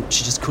just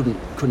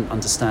couldn't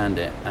understand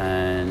it,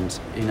 and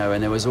you know,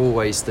 and there was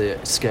always the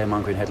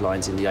scaremongering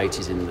headlines in the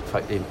 80s in the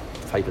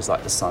papers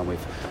like The Sun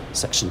with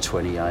Section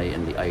 28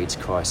 and the AIDS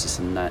crisis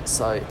and that.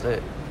 So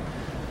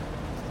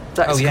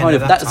that's the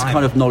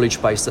kind of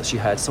knowledge base that she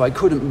had. So I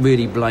couldn't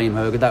really blame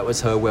her. That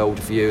was her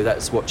worldview.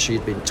 That's what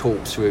she'd been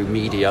taught through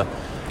media,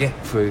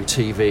 through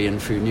TV and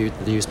through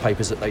the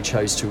newspapers that they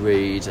chose to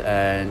read.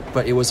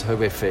 But it was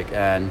horrific,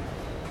 and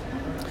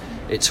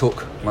it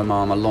took my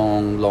mum a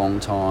long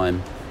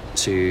time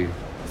to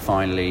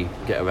finally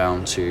get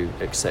around to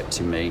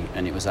accepting me,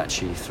 and it was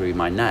actually through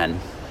my nan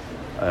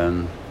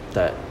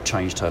that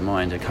changed her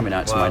mind. And coming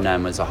out to my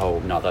nan was a whole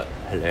nother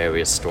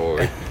hilarious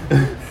story.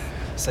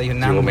 So your Do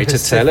nan you want me to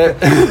was tell it?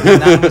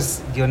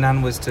 your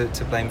nan was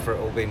to blame for it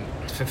all being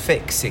for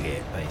fixing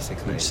it,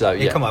 basically. So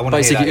yeah, come on, I want to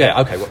basically, hear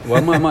that. yeah, okay.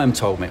 Well, my mum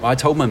told me. I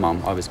told my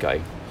mum I was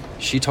gay.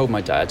 She told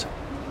my dad.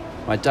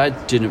 My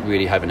dad didn't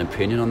really have an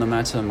opinion on the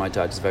matter. My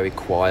dad's very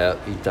quiet.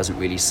 He doesn't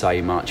really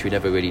say much. We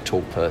never really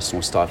talk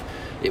personal stuff.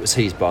 It was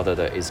his brother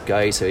that is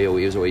gay, so he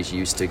was always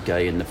used to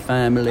gay in the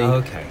family.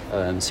 Oh, okay.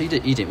 So he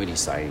didn't really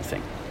say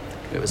anything.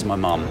 It was my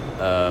mum.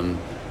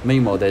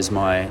 Meanwhile, there's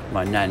my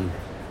nan,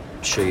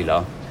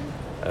 Sheila.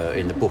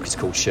 In the book, it's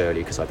called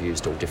Shirley because I've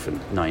used all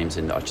different names.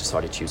 I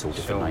decided to use all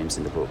different names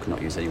in the book,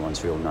 not use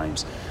anyone's real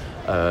names.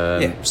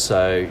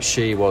 So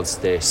she was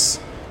this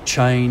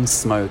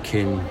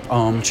chain-smoking,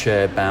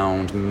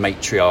 armchair-bound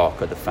matriarch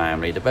of the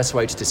family. The best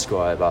way to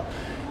describe her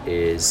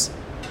is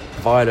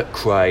Violet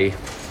Cray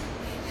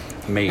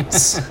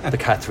meets the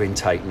Catherine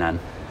Tate nan.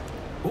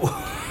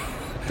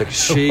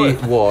 She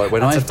was,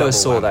 when I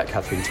first saw that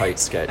Catherine Tate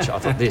sketch, I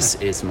thought, this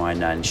is my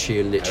nan.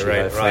 She literally,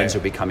 her friends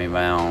would be coming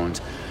round.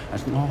 I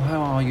said, "Oh,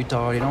 how are you,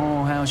 darling?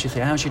 Oh, how's your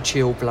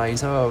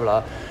chilblains? Oh,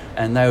 blah."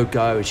 And they would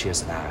go, and she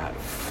was, "That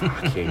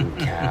fucking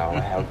cow,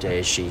 how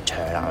dare she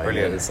turn over?"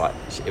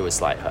 It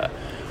was like her.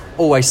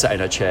 Always sat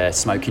in her chair,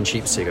 smoking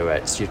cheap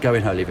cigarettes. You'd go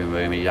in her living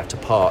room, and you'd have to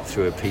part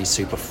through a pea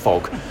soup of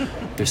fog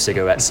with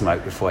cigarette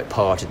smoke before it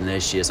parted, and there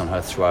she is on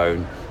her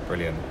throne.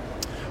 Brilliant.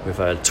 With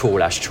a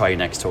tall ashtray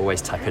next to her,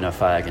 always tapping her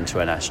fag into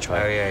an ashtray.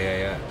 Oh,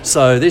 yeah.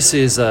 So this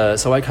is...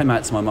 so I came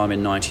out to my mum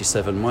in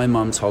 97. My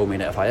mum told me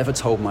that if I ever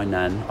told my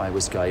nan I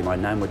was gay, my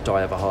nan would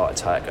die of a heart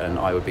attack and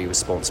I would be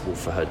responsible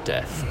for her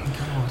death.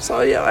 Oh, so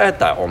yeah, I had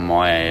that on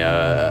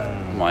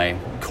my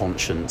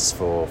conscience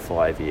for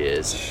 5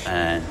 years.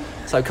 And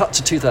so cut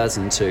to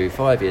 2002,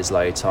 5 years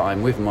later,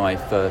 I'm with my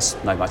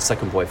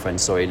second boyfriend,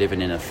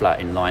 living in a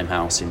flat in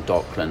Limehouse in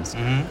Docklands.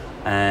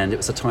 Mm-hmm. And it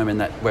was a time when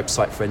that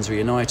website Friends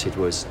Reunited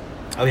was...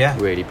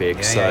 really big.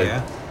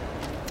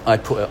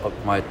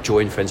 I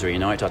joined Friends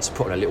Reunited. I just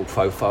put on a little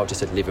profile,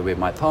 just said living with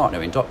my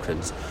partner in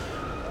Docklands.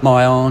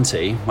 my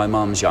auntie, my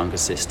mum's younger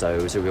sister,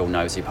 who was a real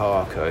nosy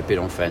Parker, had been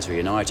on Friends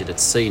Reunited, had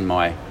seen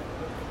my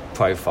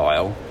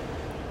profile.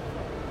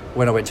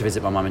 When I went to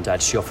visit my mum and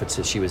dad, she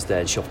was there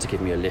and she offered to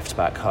give me a lift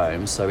back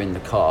home. So in the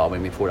car,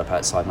 when we pulled up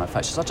outside my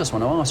flat, she said, I just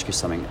want to ask you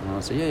something. And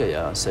I said,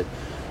 yeah.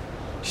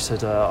 She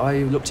said, I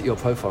looked at your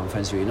profile on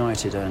Friends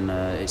Reunited and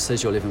it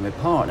says you're living with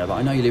a partner, but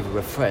I know you live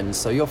with a friend.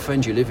 So your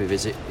friend you live with,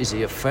 is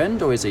he a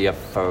friend or is he a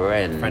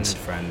friend?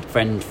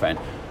 Friend.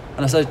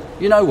 And I said,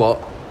 you know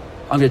what?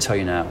 I'm going to tell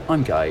you now,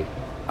 I'm gay.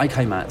 I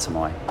came out to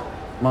my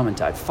mum and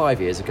dad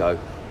 5 years ago.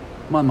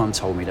 My mum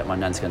told me that my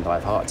nan's going to die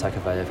of a heart attack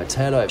if I ever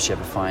tell her, if she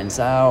ever finds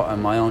out.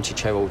 And my auntie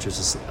Cheryl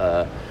just,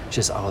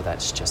 she says, oh,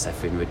 that's just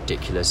effing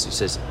ridiculous. She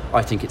says,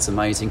 I think it's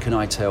amazing. Can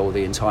I tell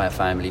the entire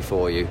family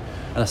for you?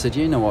 And I said,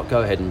 you know what,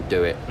 go ahead and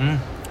do it.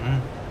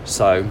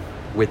 So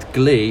with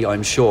glee,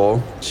 I'm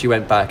sure, she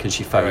went back and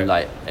she phoned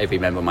like every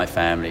member of my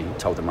family,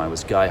 told them I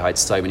was gay. I had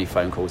so many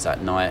phone calls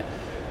that night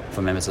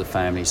from members of the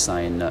family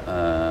saying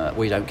that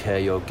we don't care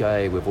you're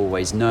gay, we've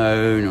always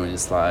known. And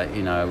it's like,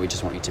 you know, we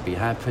just want you to be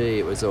happy.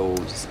 It was all...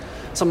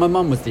 So my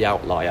mum was the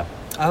outlier.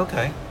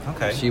 Okay.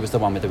 She was the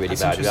one with the really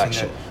bad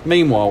reaction.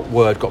 Meanwhile,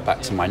 word got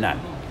back to my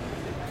nan,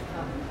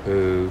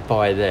 who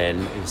by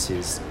then, this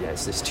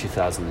is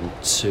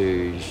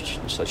 2002,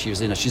 so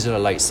she's in her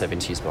late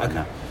 70s by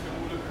now.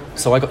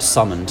 So I got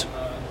summoned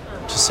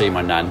to see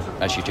my nan,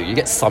 as you do. You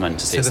get summoned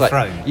to see. To the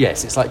throne?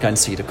 Yes, it's like going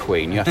to see the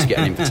Queen. You have to get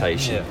an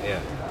invitation. Yeah.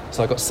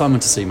 So I got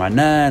summoned to see my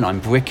nan. I'm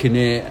bricking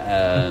it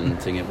and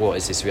thinking, what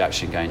is this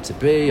reaction going to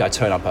be? I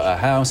turn up at her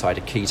house. I had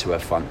a key to her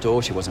front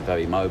door. She wasn't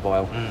very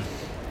mobile.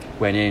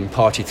 Went in,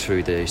 partied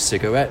through the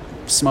cigarette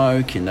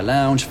smoke in the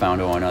lounge,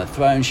 found her on her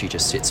throne. She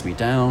just sits me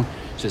down.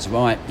 She says,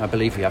 right, I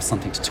believe we have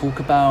something to talk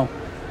about.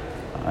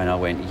 And I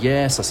went,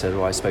 yes. I said,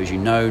 well, I suppose you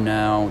know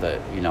now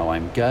that, you know,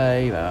 I'm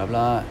gay, blah,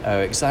 blah, blah.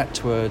 Her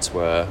exact words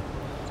were,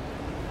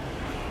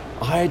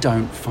 I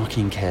don't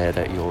fucking care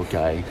that you're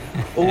gay.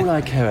 All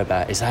I care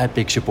about is how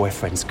big's your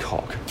boyfriend's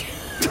cock.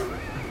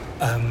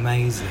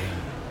 Amazing.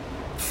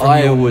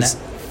 I was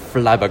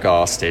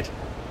flabbergasted.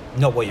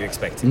 Not what you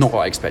expected. Not what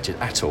I expected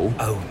at all.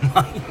 Oh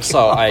my God.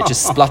 So I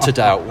just spluttered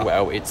out.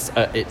 Well, it's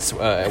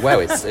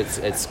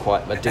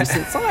quite a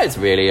decent size,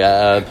 really.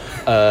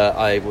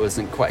 I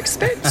wasn't quite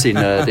expecting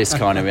this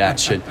kind of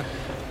reaction.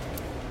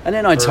 And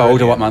then I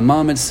told her what my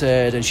mum had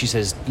said, and she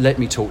says, let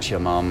me talk to your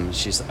mum.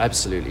 She's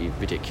absolutely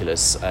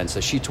ridiculous. And so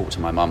she talked to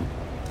my mum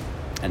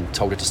and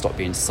told her to stop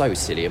being so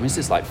silly. I mean, this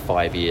is like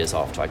 5 years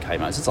after I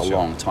came out. This is a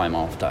long time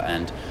after.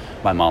 And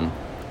my mum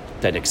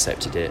then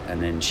accepted it,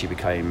 and then she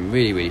became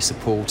really, really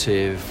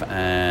supportive.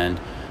 And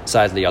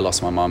sadly, I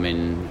lost my mum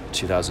in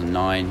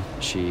 2009.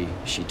 She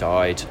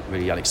died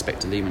really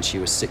unexpectedly when she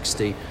was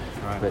 60.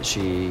 Right. But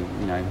she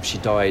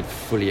died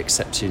fully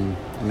accepting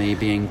me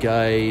being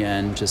gay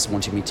and just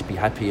wanting me to be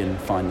happy and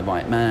find the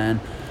right man,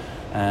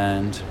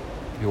 and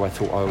who I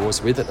thought I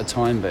was with at the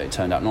time, but it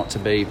turned out not to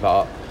be.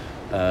 But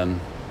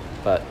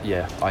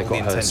yeah, I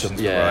got her. So in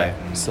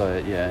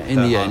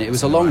the end, it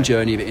was a long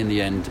journey, but in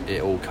the end,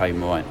 it all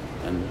came right,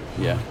 and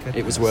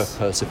it was worth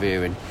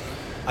persevering.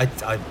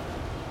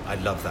 I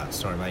love that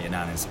story about your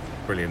nan. It's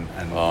brilliant.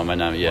 And my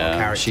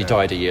nan, she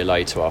died a year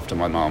later after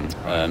my mum.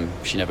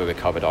 She never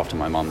recovered after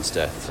my mum's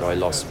death. So I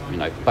lost,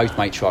 both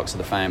matriarchs of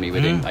the family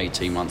within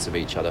 18 months of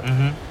each other.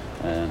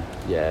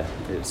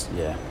 It's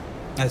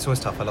always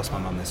tough. I lost my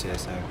mum this year,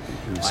 so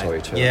I'm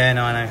sorry to. Yeah,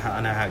 no,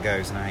 I know how it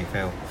goes. I know how you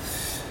feel.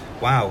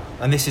 Wow,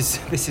 and this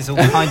is all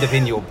kind of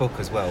in your book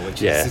as well,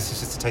 which is this is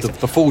just a taste.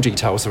 The full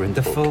details are in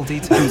the book. The full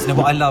details.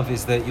 What I love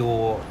is that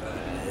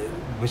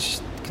which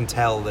can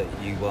tell that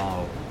you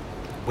are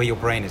where your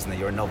brain is, and that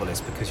you're a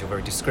novelist, because you're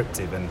very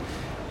descriptive and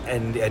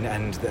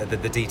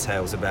the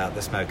details about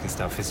the smoke and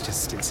stuff is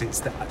just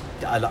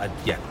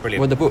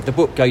brilliant. Well, the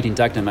book Gade in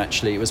Dagenham,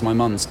 actually, it was my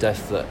mum's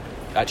death that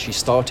actually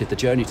started the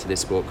journey to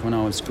this book. When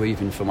I was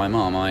grieving for my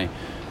mum, I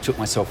took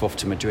myself off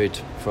to Madrid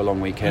for a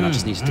long weekend. I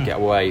just needed to get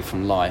away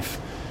from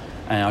life,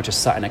 and I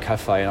just sat in a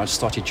cafe and I just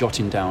started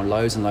jotting down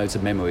loads and loads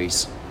of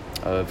memories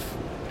of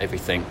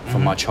everything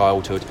from my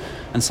childhood,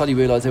 and suddenly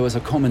realised there was a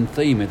common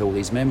theme with all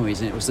these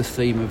memories, and it was the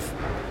theme of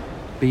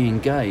being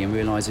gay and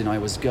realising I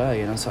was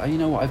gay. And I was like, you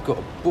know what, I've got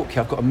a book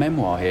here, I've got a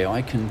memoir here,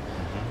 I can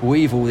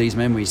weave all these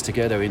memories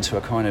together into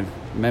a kind of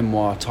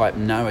memoir type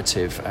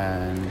narrative,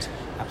 and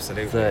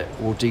that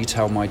will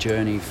detail my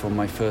journey from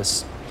my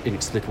first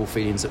inexplicable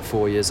feelings at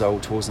 4 years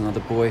old towards another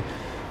boy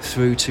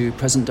through to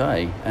present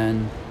day.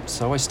 And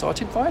so I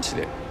started writing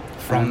it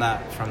from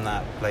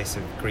that place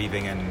of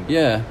grieving and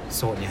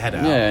sorting your head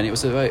out. And it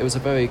was a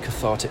very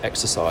cathartic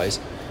exercise.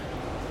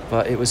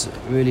 But it was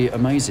really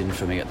amazing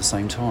for me at the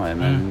same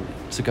time, and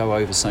to go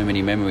over so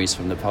many memories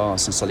from the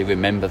past and suddenly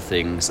remember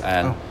things.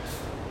 And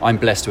I'm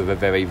blessed with a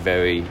very,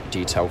 very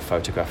detailed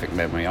photographic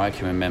memory. I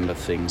can remember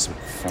things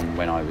from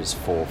when I was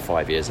 4 or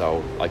 5 years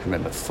old. I can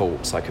remember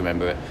thoughts. I can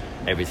remember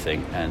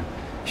everything. And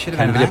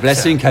can be a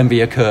blessing, can be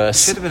a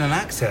curse. Should have been an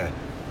actor.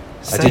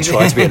 I did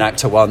try to be an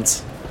actor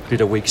once. Did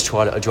a week's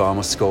trial at a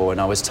drama school,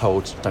 and I was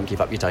told, don't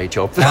give up your day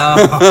job.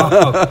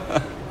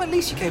 Well, at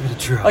least you gave it a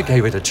try. I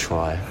gave it a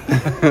try.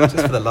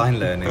 Just for the line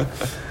learning.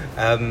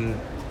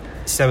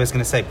 So I was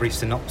going to say brief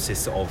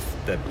synopsis of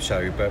the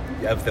show, but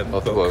of the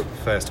book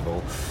first of all,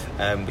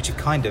 which you've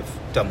kind of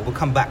done. We'll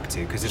come back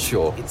to because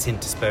it's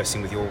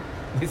interspersing with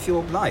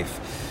your life.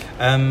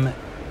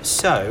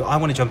 So I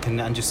want to jump in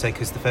and just say,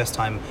 because the first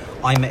time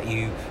I met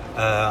you,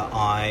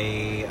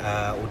 I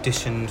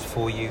auditioned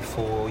for you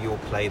for your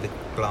play, The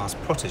Glass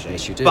Protégé.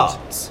 Yes, you did.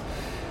 But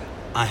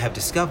I have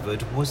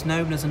discovered was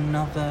known as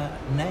another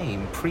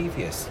name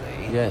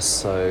previously. Yes,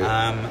 so...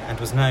 and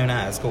was known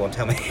as... Go on,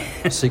 tell me.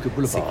 Secret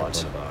Boulevard.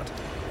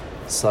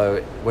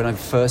 So when I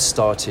first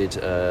started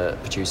writing and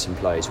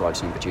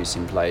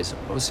producing plays,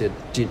 obviously I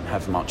didn't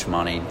have much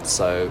money,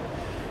 so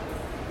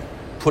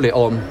put it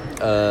on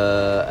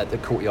at the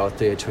Courtyard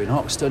Theatre in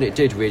Hoxton. It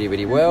did really,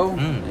 really well.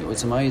 It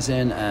was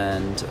amazing,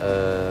 and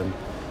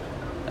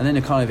then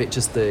it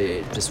just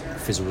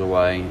fizzled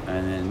away,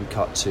 and then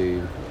cut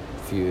to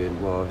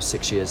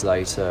 6 years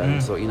later, and I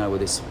thought,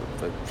 this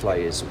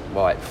play is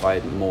right. If I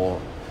had more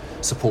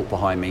support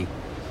behind me.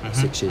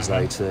 6 years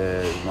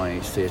later, my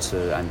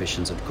theatre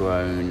ambitions had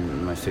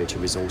grown, my theatre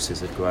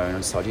resources had grown. I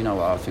decided,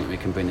 I think we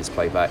can bring this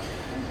play back,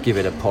 give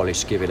it a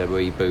polish, give it a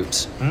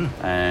reboot.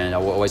 And I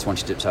always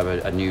wanted it to have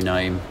a new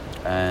name.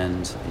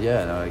 And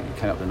I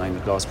came up with the name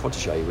of Glass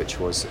Protégé,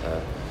 which was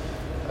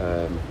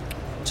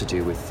to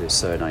do with the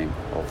surname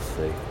of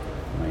the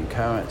main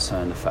character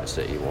and the fact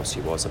that he was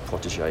a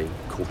protégé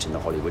caught in the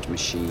Hollywood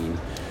machine in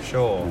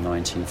the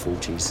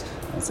 1940s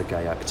as a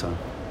gay actor.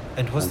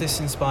 And was this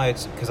inspired,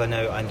 because I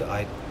know, and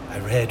I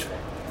read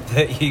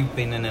that you've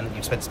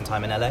spent some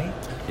time in LA?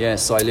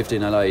 Yes, I lived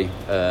in LA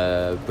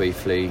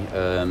briefly.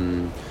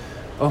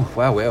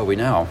 Where are we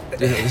now?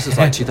 This is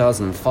like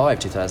 2005,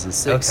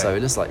 2006, okay. So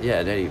it is like,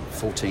 nearly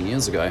 14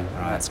 years ago.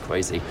 Right. That's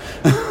crazy.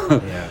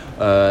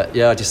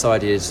 I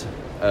decided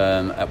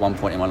at one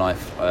point in my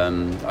life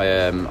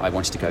I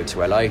wanted to go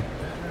to LA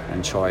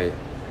and try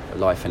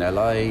life in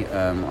LA.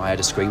 I had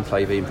a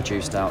screenplay being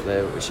produced out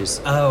there, which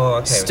is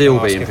still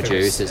being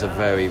produced. It's a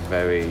very,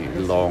 very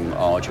long,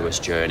 arduous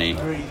journey.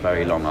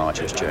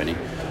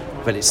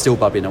 But it's still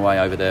bubbling away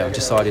over there. I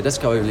decided, let's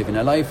go and live in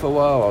LA for a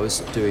while. I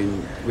was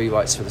doing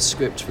rewrites for the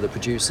script for the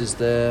producers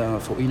there, and I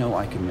thought,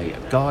 I can meet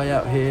a guy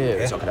out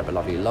here, so I could have a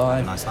lovely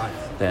life. Nice life.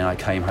 Then I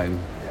came home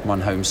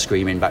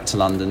screaming back to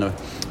London a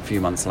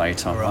few months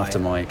later, after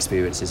my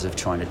experiences of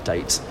trying to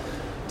date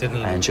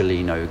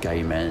Angelino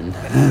gay men.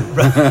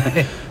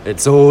 Right.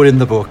 It's all in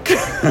the book.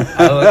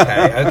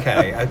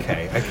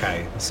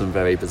 Okay. Some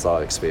very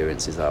bizarre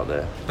experiences out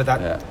there. But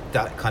that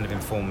kind of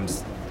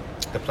informs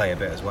the play a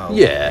bit as well.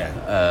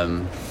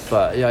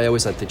 But I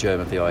always had the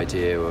germ of the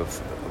idea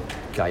of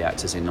gay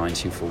actors in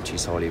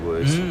 1940s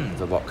Hollywood,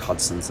 the Rock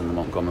Hudsons and the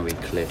Montgomery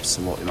Cliffs,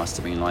 and what it must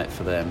have been like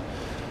for them.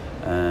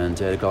 And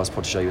The Glass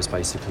Protégé was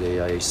basically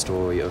a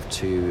story of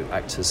two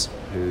actors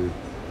who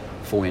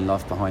fall in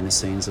love behind the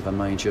scenes of a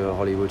major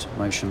Hollywood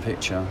motion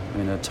picture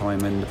in a time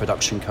when the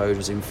production code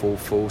was in full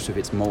force with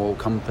its moral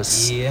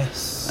compass.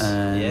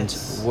 And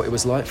what it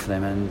was like for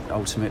them, and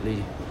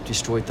ultimately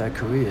destroyed their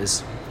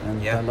careers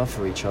and their love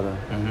for each other.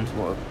 And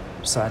what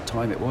a sad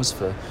time it was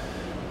for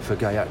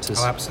gay actors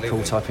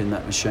caught up in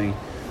that machine.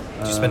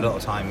 Did you spend a lot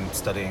of time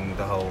studying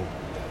the whole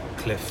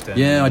Clifton?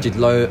 I did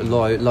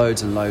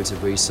loads and loads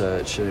of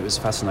research, and it was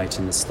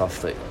fascinating, the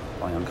stuff that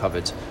I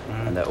uncovered,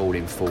 and that all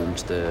informed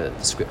the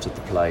script of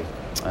the play.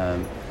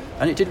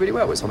 And it did really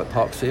well. It was on at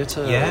Park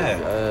Theatre.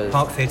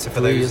 Park Theatre,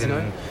 for those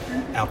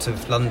out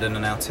of London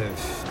and out of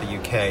the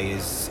UK,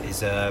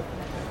 is a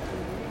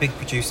big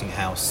producing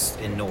house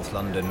in North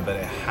London, but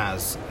it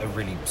has a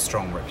really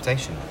strong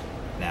reputation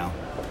now.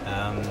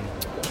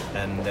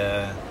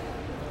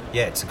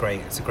 It's a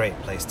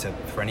great place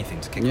for anything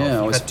to kick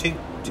off. You've had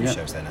two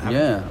shows there now,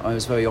 haven't you? I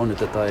was very honoured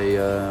that they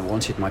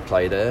wanted my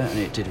play there, and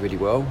it did really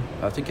well.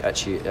 I think it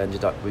actually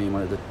ended up being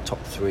one of the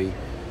top 3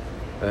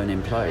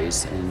 earning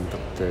plays in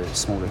the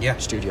smaller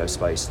studio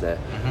space there.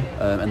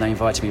 And they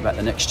invited me back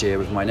the next year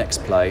with my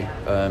next play,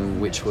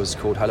 which was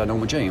called Hello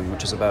Norma Jean,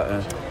 which is about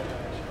an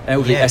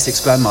elderly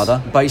Essex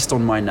grandmother based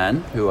on my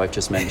nan, who I've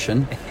just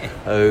mentioned,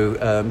 who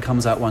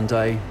comes out one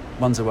day,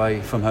 runs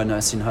away from her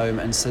nursing home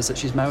and says that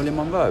she's Marilyn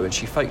Monroe, and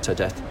she faked her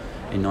death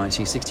in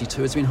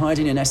 1962, has been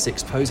hiding in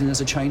Essex, posing as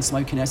a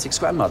chain-smoking Essex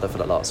grandmother for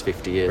the last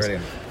 50 years.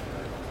 Brilliant.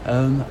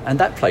 And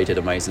that play did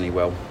amazingly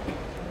well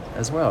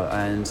as well,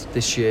 and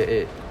this year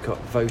it got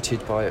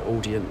voted by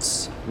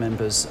audience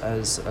members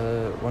as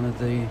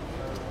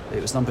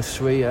it was number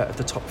 3 out of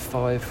the top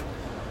 5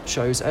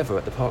 shows ever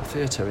at the Park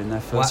Theatre in their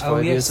first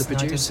 5 years of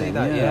producing.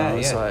 It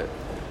was like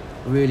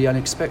really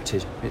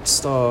unexpected. I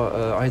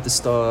had the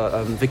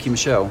star Vicky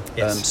Michelle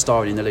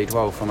starring in the lead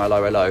role from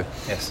Hello Hello.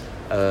 Yes.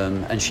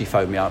 And she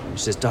phoned me up and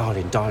she says,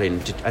 darling,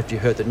 have you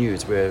heard the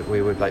news?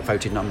 We were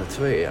voted number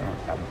 3. And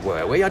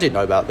were we? I didn't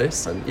know about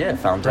this. And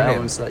found out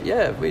and was like,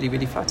 really,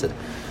 really flattered.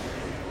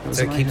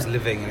 So it keeps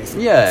living, and it's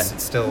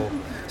still.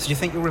 So do you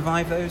think you'll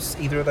revive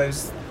either of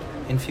those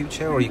in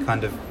future, or you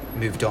kind of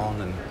moved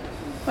on? And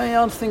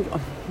I think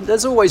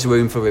there's always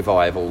room for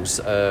revivals.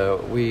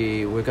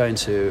 We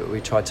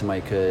tried to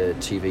make a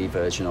TV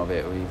version of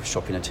it. We were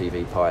shopping a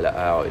TV pilot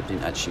out. It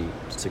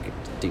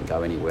didn't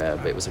go anywhere,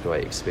 but it was a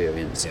great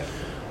experience. Yeah.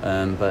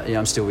 But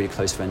I'm still really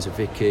close friends with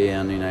Vicky,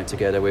 and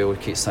together we all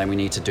keep saying we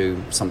need to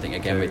do something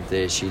again with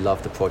this. She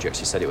loved the project.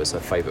 She said it was her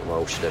favourite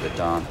role she'd ever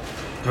done.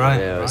 Right.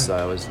 Yeah.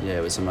 So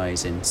it was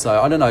amazing.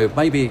 So I don't know.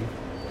 Maybe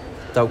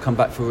they'll come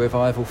back for a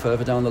revival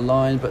further down the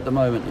line. But at the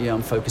moment,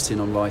 I'm focusing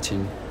on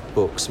writing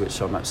books, which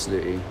I'm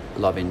absolutely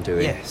loving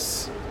doing.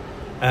 Yes.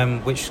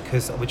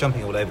 Because we're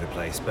jumping all over the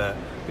place, but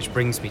which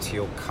brings me to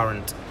your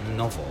current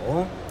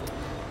novel.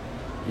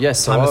 Yes,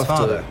 so Timeless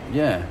Father.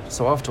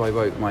 So after I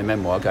wrote my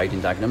memoir, Gade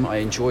in Dagenham, I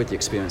enjoyed the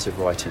experience of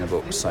writing a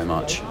book so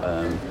much.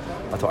 I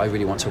thought I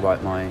really want to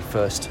write my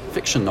first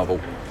fiction novel,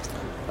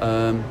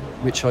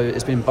 which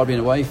has been bubbling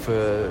away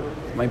for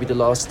maybe the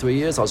last 3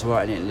 years. I was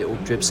writing it in little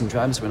dribs and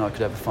drabs when I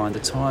could ever find the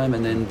time,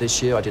 and then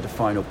this year I did a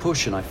final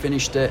push and I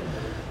finished it.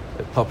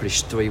 It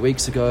published 3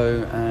 weeks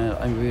ago, and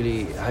I'm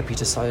really happy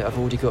to say I've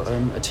already got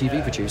a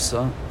TV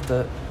producer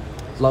that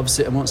loves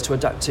it and wants to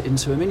adapt it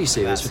into a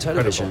mini-series That's for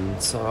television.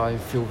 incredible. So I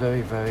feel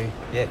very, very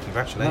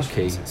Congratulations.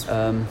 lucky. It's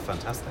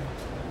fantastic.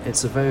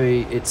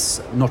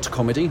 It's not a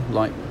comedy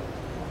like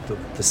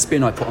the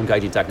spin I put on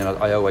Gade in Dagenham.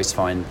 I always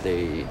find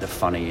the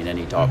funny in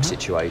any dark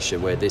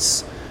situation, where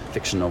this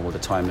fiction novel, The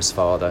Timeless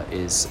Father,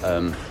 is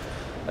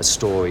a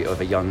story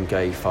of a young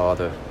gay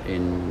father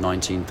in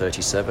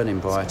 1937 in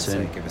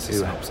Brighton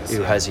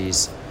who has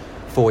his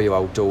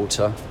 4-year-old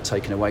daughter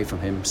taken away from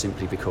him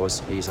simply because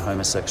he's a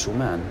homosexual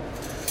man.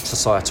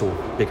 Societal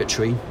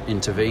bigotry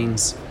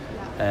intervenes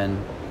and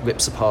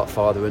rips apart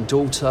father and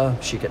daughter.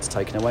 She gets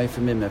taken away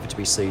from him, never to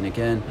be seen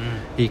again.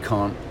 He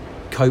can't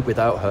cope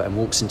without her and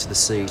walks into the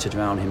sea to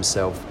drown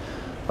himself,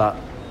 but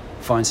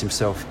finds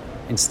himself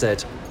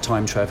instead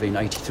time travelling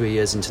 83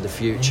 years into the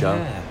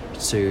future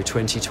to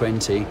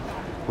 2020,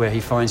 where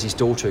he finds his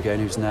daughter again,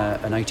 who's now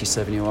an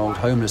 87-year-old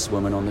homeless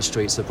woman on the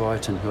streets of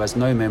Brighton, who has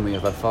no memory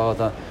of her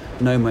father,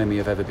 no memory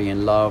of ever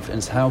being loved.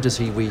 And how does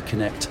he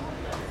reconnect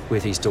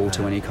with his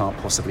daughter when he can't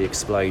possibly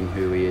explain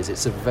who he is?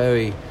 It's a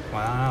very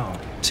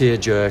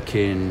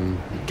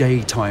tear-jerking,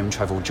 gay time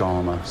travel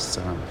drama,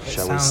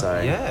 shall we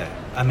say? Yeah,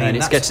 I mean, and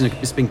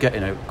it's been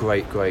getting a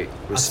great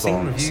response.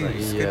 I've seen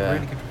reviews,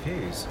 really good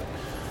reviews.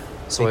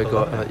 So I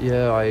got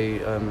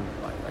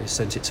I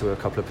sent it to a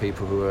couple of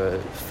people who are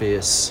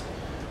fierce,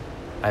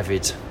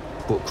 avid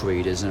book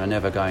readers, and are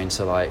never going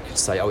to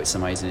say, "Oh, it's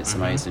amazing,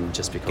 amazing,"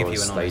 just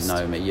because they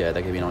know me. Yeah,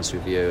 they give me an honest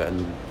review,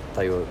 and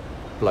they were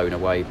blown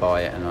away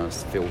by it, and I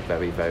feel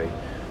very, very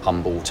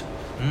humbled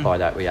by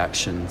that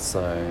reaction.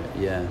 So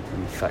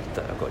and the fact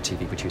that I've got a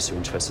TV producer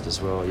interested as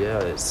well. Yeah,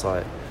 it's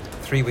like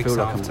 3 weeks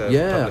after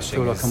publishing. I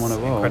feel like I'm on a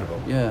roll.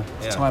 Incredible. Yeah.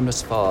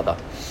 Timeless Father.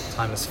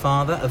 Timeless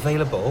Father,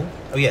 available.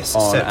 Oh yes,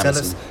 on so tell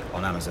Amazon. us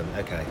on Amazon.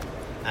 Okay,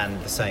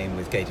 and the same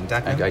with Gade in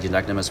Dagenham. And Gade in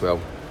Dagenham as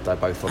well. They're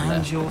both on there.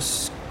 And your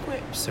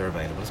scripts are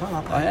available as well,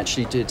 aren't they? I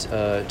actually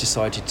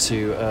decided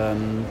to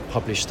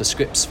publish the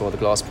scripts for The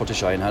Glass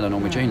Protégé and Hannah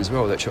Norma Jean as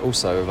well, which are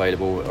also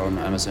available on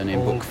Amazon in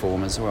book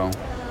form as well.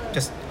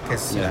 Just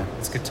because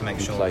it's good to make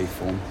sure. Play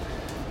form.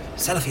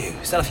 Sell a few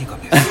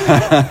copies.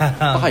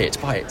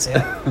 Buy it.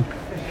 Yeah.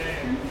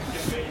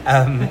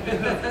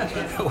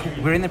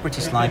 We're in the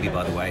British Library,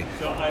 by the way,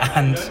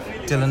 and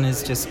Dylan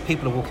is just,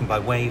 people are walking by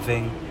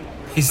waving.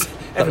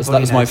 That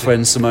was my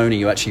friend Simone,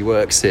 who actually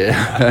works here.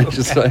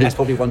 He's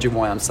probably wondering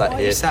why I'm sat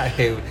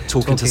here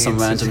talking to some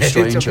random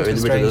stranger in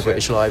the middle of the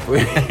British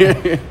Library.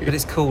 But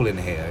it's cool in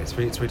here. It's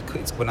really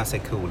cool. When I say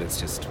cool, it's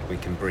just we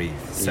can breathe.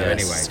 So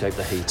anyway, escape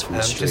the heat from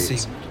the streets.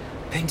 Just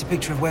paint a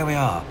picture of where we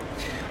are.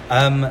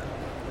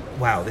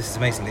 Wow, this is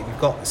amazing that you've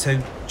got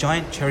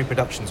Giant Cherry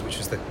Productions, which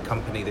was the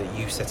company that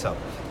you set up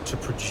to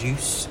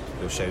produce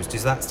your shows.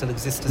 Does that still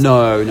exist?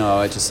 No.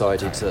 I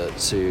decided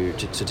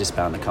to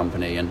disband the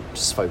company and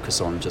just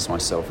focus on just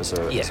myself as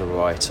a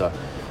writer,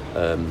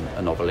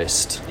 a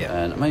novelist,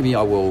 and maybe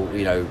I will,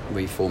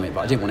 reform it.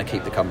 But I didn't want to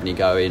keep the company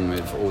going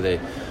with all the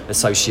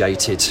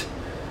associated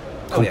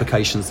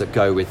complications that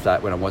go with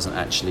that when I wasn't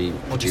actually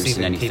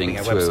producing anything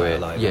through it.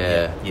 Alive,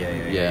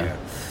 Yeah.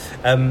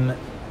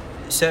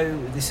 So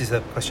this is a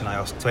question I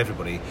ask to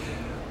everybody.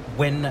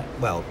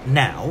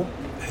 Now,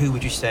 who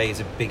would you say is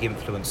a big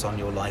influence on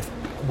your life?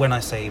 When I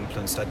say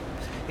influenced,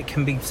 it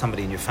can be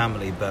somebody in your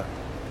family, but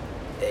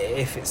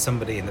if it's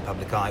somebody in the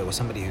public eye, or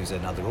somebody who's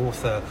another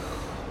author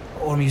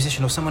or a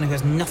musician, or someone who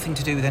has nothing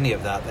to do with any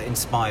of that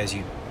inspires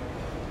you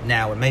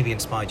now and maybe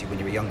inspired you when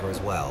you were younger as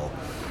well.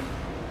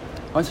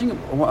 I think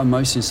what I'm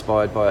most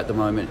inspired by at the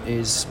moment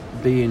is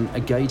being a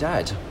gay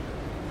dad.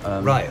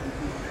 Right.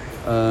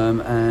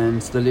 And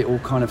the little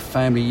kind of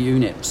family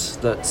unit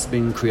that's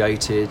been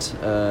created.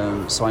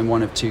 So I'm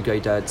one of 2 gay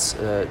dads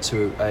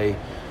to a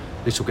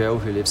little girl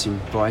who lives in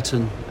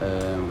Brighton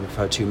with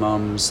her 2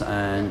 mums,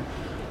 and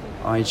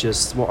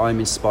what I'm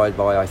inspired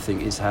by, I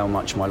think, is how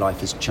much my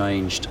life has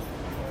changed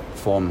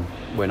from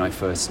when I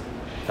first,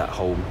 that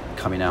whole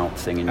coming out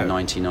thing in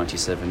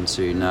 1997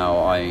 to now.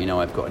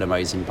 I've got an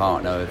amazing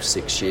partner of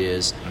 6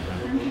 years.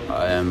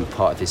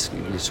 part of this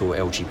little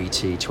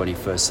LGBT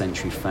 21st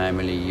century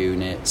family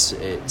unit.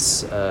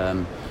 It's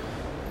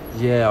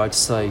I'd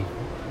say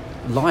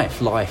life,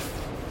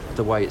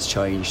 the way it's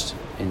changed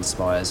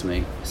inspires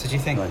me. So do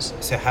you think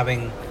so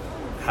having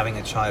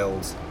a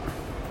child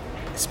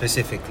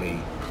specifically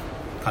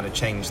kind of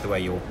changed the way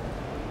your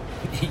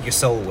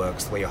soul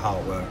works, the way your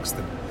heart works,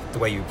 the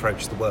way you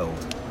approach the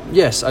world?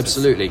 Yes,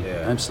 absolutely.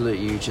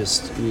 Absolutely.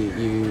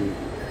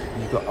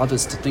 You've got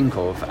others to think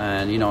of,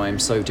 and I'm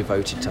so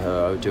devoted to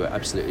her. I would do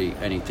absolutely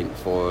anything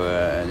for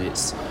her, and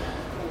it's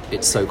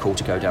so cool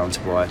to go down to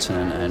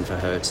Brighton and for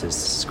her to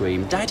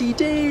scream "Daddy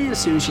D" as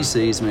soon as she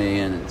sees me,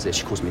 and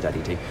she calls me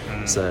Daddy D.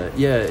 So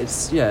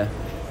it's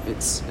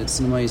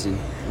an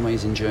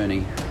amazing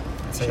journey.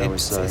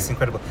 It's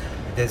incredible.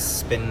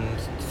 There's been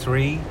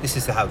 3. This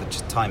is how the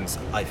times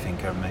I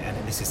think are made, and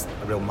this is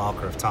a real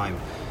marker of time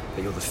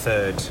that you're the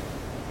 3rd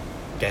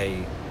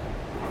gay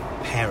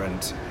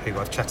parent who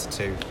I've chatted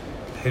to,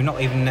 who not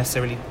even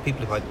necessarily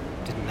people who I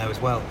didn't know as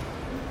well.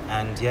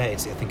 And I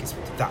think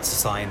that's a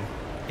sign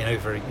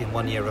in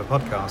 1 year of a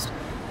podcast.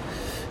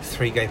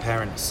 3 gay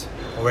parents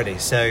already.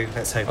 So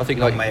let's hope. I think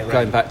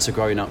going back to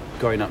growing up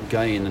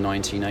gay in the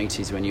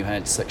 1980s when you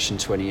had Section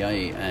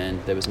 28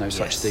 and there was no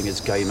such thing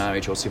as gay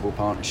marriage or civil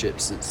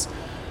partnerships.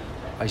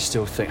 I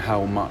still think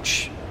how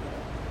much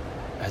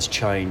has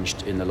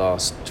changed in the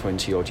last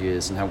 20 odd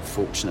years and how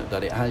fortunate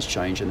that it has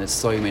changed, and there's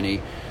so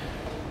many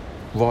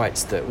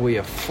rights that we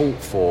have fought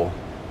for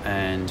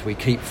and we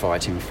keep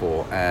fighting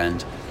for.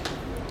 And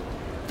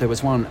there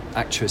was one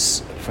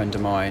actress friend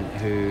of mine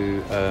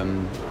who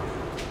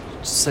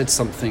said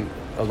something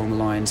along the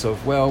lines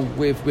of, well,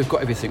 we've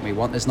got everything we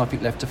want, there's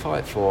nothing left to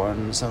fight for.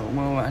 And so,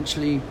 well,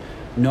 actually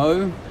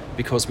no,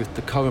 because with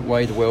the current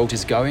way the world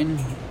is going,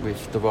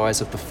 with the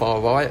rise of the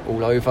far right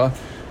all over,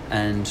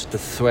 and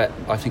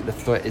I think the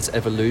threat is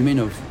ever looming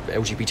of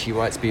LGBT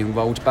rights being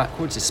rolled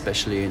backwards,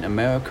 especially in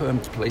America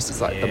and places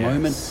like at the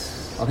moment.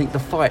 I think the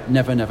fight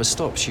never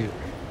stops.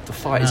 The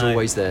fight is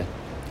always there,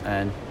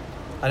 and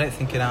I don't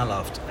think in our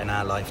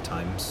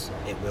lifetimes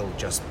it will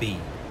just be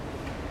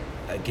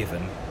a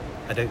given.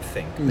 I don't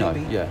think. No,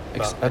 maybe, yeah,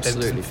 but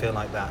absolutely. It doesn't feel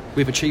like that.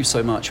 We've achieved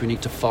so much. We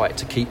need to fight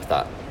to keep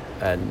that,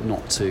 and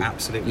not to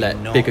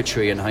let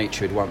bigotry and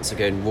hatred once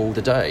again rule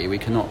the day. We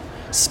cannot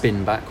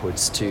spin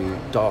backwards to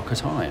darker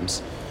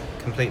times.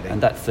 Completely.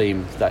 And that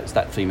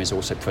theme is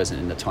also present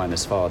in The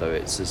Timeless Father.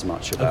 It's as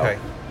much about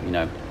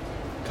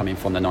coming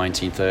from the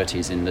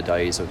 1930s in the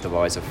days of the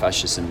rise of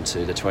fascism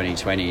to the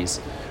 2020s,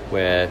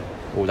 where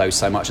although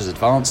so much has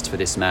advanced for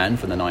this man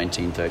from the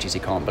 1930s, he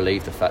can't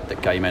believe the fact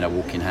that gay men are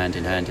walking hand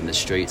in hand in the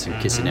streets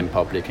and kissing in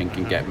public and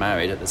can get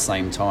married. At the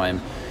same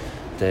time,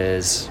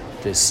 there's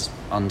this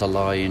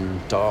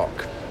underlying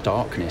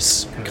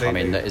darkness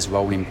coming that is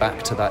rolling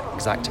back to that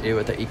exact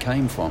era that he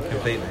came from.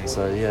 Completely.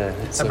 So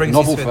it's a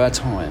novel for our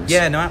times.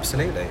 Yeah, no,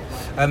 absolutely.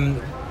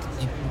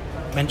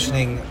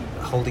 Mentioning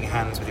holding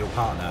hands with your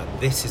partner,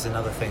 this is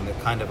another thing that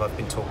kind of I've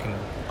been talking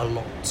a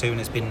lot to and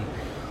has been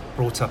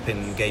brought up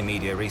in gay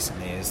media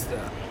recently, is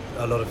that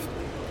a lot of,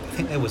 I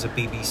think there was a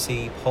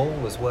BBC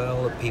poll as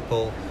well of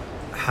people,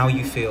 how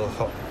you feel,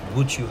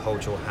 would you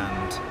hold your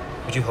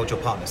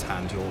partner's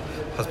hand, your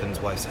husband's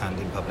wife's hand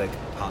in public,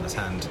 partner's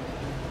hand?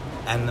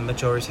 And the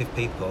majority of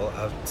people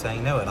are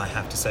saying no, and I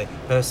have to say,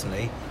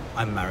 personally,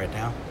 I'm married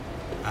now,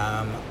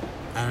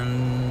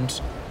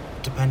 and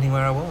depending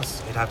where I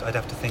was, I'd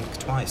have to think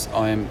twice.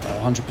 I am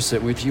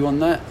 100% with you on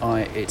that.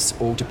 It's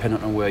all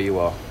dependent on where you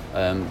are.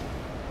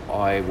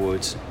 I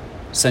would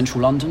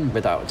central London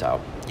without a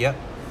doubt. Yep.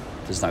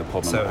 There's no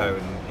problem.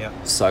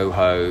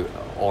 Soho,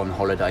 on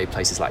holiday,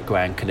 places like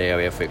Gran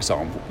Canaria, for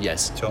example.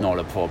 Yes, sure. Not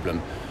a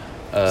problem.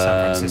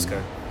 San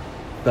Francisco.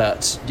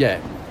 But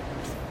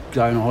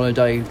going on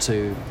holiday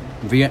to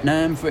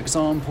Vietnam, for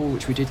example,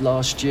 which we did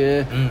last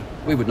year,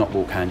 we would not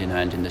walk hand in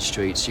hand in the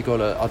streets.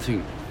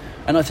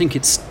 I think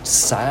it's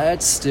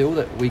sad still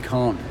that we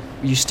can't.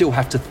 You still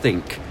have to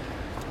think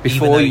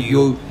before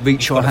you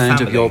reach your hand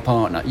of your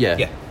partner.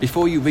 Yeah.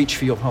 Before you reach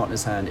for your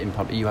partner's hand in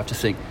public, you have to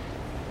think,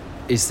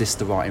 is this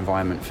the right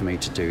environment for me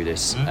to do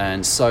this?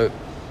 And so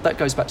that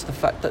goes back to the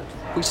fact that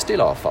we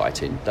still are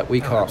fighting, that we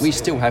can't. We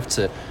still have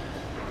to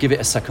give it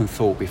a second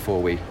thought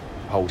before we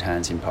hold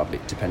hands in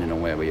public, depending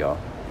on where we are.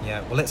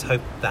 Yeah, well, let's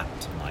hope that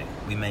tonight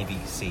we maybe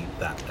see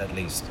that at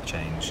least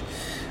change.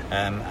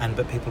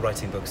 But people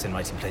writing books and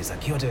writing plays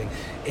like you're doing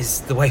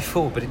is the way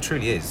forward, but it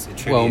truly is.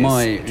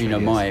 My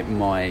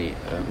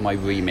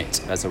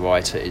remit as a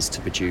writer is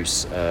to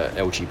produce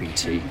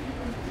LGBT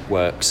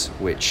works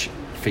which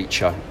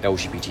feature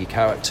LGBT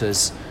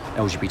characters,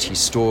 LGBT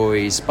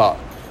stories, but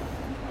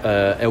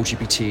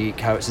LGBT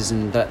characters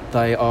in that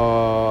they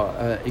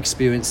are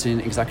experiencing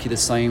exactly the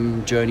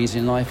same journeys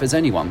in life as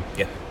anyone.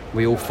 Yeah.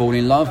 We all fall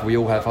in love, we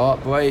all have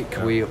heartbreak,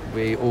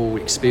 we all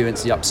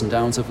experience the ups and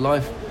downs of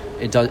life.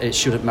 It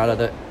shouldn't matter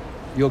that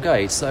you're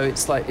gay. So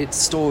it's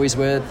stories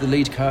where the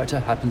lead character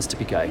happens to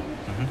be gay,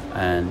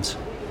 and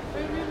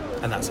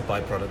that's a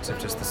byproduct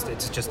of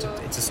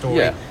it's a story.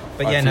 Yeah,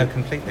 but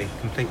completely.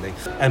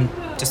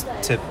 Just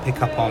to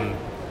pick up on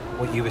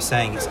what you were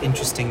saying, it's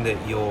interesting that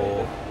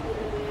your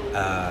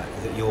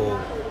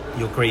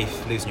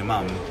grief, losing your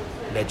mum,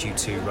 led you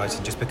to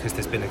writing, just because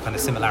there's been a kind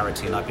of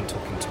similarity, and I've been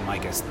talking to my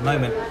guest at the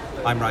moment.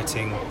 I'm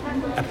writing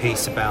a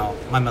piece about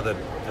my mother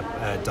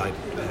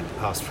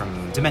passed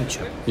from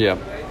dementia. Yeah.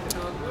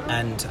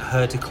 And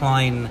her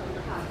decline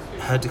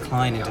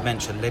in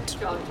dementia led,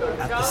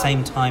 at the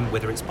same time,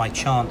 whether it's by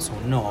chance or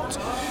not,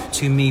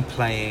 to me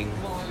playing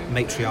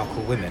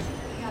matriarchal women,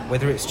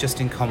 whether it's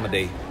just in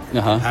comedy,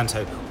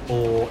 panto,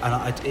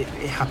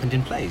 it happened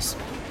in plays.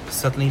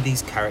 Suddenly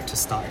these characters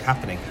started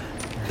happening.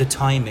 The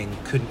timing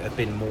couldn't have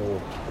been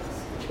more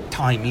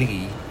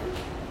timely,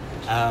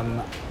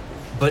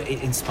 but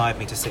it inspired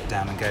me to sit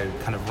down and go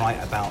kind of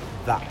write about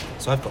that.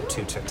 So I've got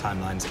two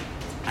timelines,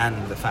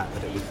 and the fact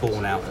that it was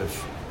born out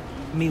of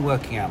me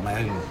working out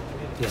my own,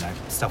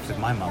 stuff with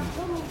my mum.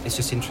 It's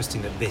just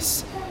interesting that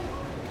this,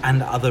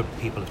 and other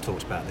people have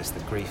talked about this,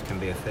 that grief can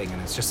be a thing,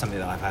 and it's just something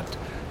that I've had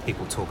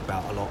people talk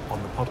about a lot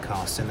on the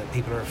podcast, and that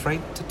people are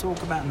afraid to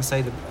talk about and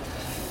say that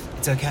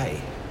it's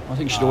okay. I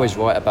think you should always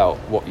write about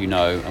what you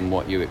know and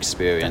what you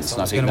experience,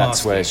 and I think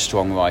that's where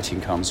strong writing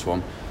comes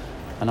from.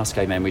 And us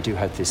gay men, we do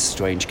have this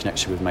strange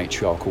connection with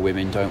matriarchal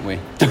women, don't we?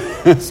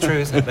 It's true,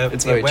 isn't it?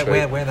 It's very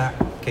true. Where that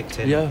kicked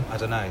in, I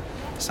don't know.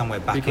 Somewhere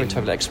back in... It'd be great to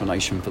have an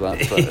explanation for that,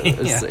 but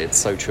it's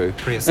so true.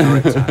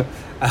 Prehistoric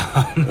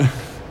time.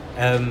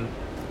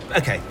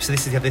 Okay, so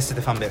this is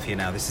the fun bit for you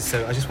now.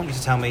 So I just want you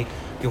to tell me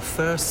your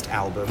first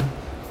album,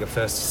 your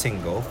first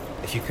single,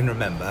 if you can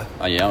remember.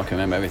 Oh yeah, I can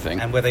remember everything.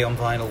 And were they on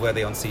vinyl, were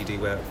they on CD?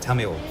 Tell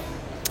me all.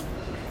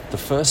 The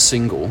first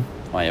single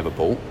I ever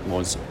bought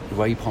was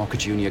Ray Parker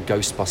Jr.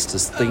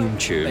 Ghostbusters theme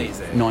tune,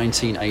 amazing.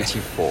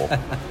 1984.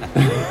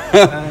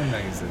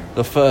 Amazing.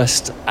 The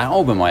first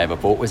album I ever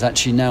bought was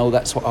actually Now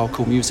That's What I'll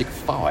Call Music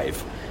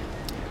 5.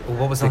 Well,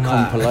 what was on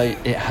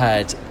that? It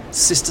had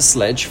Sister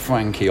Sledge,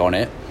 Frankie on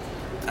it.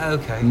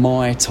 Okay.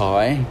 My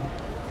Tai.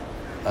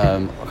 I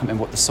can't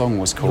remember what the song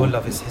was called. Your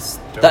Love Is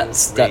History.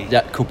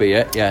 That could be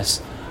it,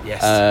 yes.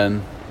 Yes.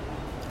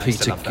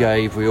 Peter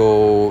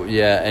Gabriel,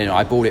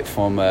 I bought it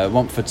from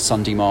Romford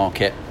Sunday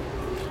Market,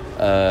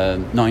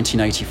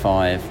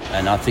 1985,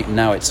 and I think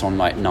now it's on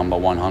like number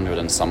 100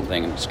 and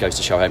something. It just goes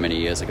to show how many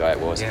years ago it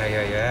was.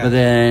 Yeah. But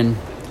then,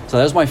 so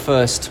that was my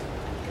first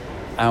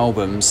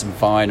albums,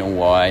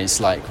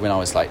 vinyl-wise, like when I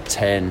was like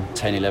 10,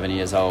 11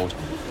 years old.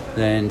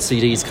 Then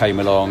CDs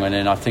came along, and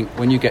then I think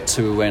when you get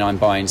to when I'm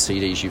buying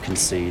CDs, you can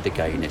see the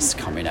gayness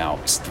coming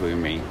out through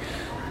me.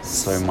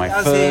 So my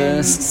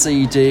first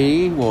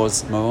CD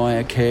was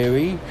Mariah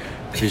Carey,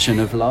 Vision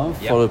of Love,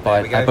 followed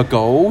by ABBA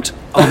Gold.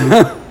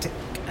 Tick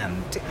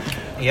and tick.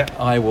 Yep.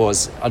 I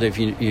don't know if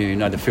you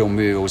know the film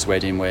Muriel's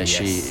Wedding, where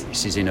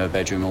she's in her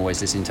bedroom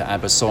always listening to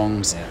ABBA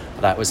songs. Yeah.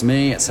 That was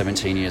me at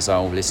 17 years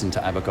old, listening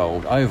to ABBA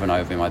Gold over and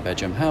over in my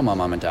bedroom. How my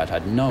mum and dad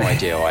had no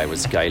idea I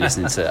was gay,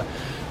 listening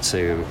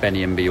to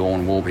Benny and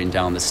Bjorn wobbling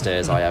down the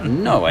stairs, I have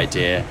no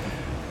idea.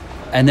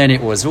 And then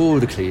it was all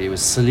the clear. It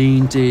was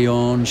Celine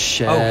Dion,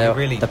 Cher,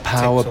 really the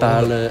power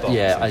ballad.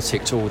 Yeah, I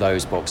ticked all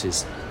those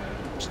boxes.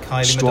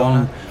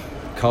 Madonna.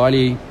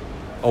 Kylie,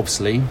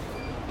 obviously.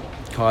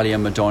 Kylie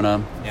and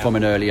Madonna from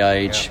an early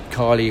age. Yeah.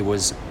 Kylie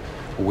was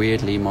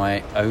weirdly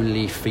my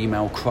only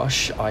female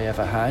crush I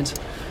ever had.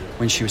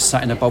 When she was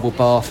sat in a bubble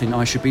bath and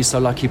I should be so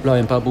lucky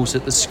blowing bubbles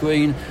at the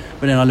screen.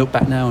 But then I look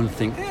back now and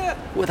think,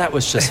 well, that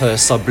was just her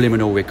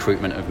subliminal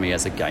recruitment of me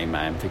as a gay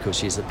man, because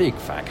she's a big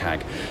fat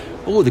hag.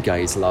 All the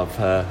gays love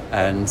her,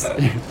 and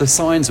the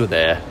signs were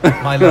there.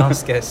 My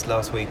last guest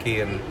last week,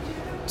 Ian,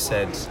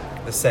 said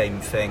the same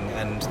thing,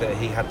 and that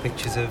he had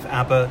pictures of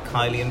ABBA,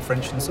 Kylie and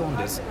French and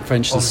Saunders.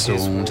 French and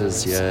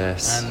Saunders,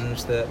 yes. And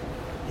that,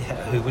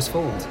 who was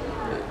fooled?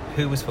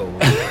 Who was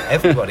fooled?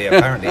 Everybody,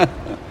 apparently.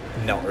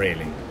 Not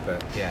really,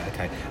 but yeah,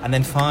 okay. And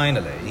then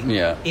finally,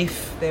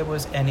 if there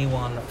was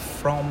anyone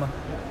from,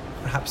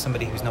 perhaps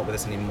somebody who's not with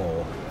us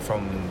anymore,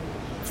 from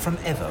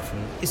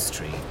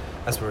history,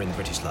 as we're in the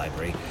British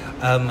Library,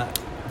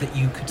 that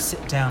you could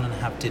sit down and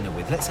have dinner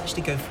with. Let's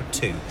actually go for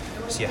two.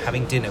 So you're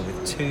having dinner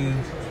with two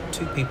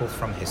people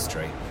from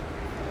history.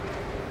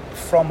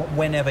 From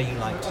whenever you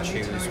like to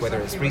choose, whether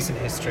it's recent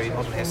history,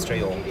 modern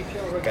history, or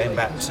going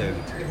back to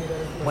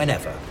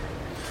whenever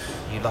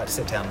you'd like to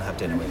sit down and have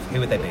dinner with. Who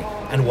would they be,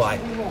 and why?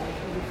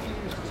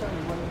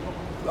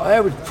 I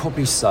would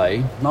probably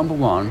say number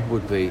one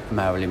would be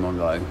Marilyn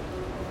Monroe.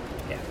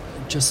 Yeah.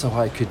 Just so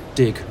I could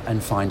dig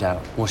and find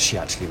out, was she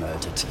actually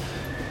murdered?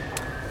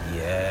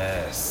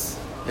 Yes.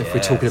 If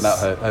we're talking about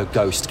her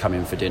ghost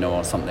coming for dinner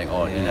or something,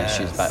 or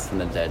she's back from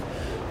the dead.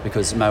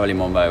 Because Marilyn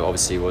Monroe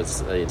obviously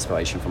was the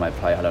inspiration for my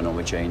play Hello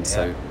Norma Jean,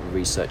 so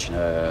researching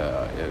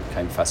her, I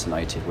became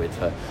fascinated with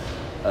her.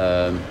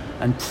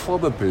 And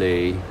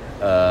probably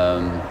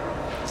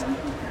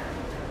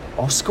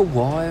Oscar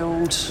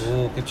Wilde.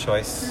 Oh, good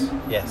choice.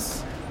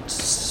 Yes.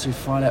 To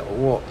find out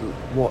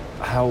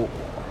how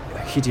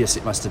hideous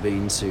it must have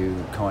been to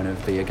kind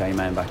of be a gay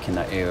man back in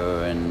that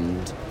era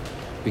and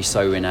be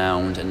so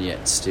renowned and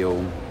yet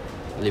still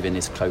live in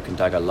this cloak and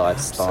dagger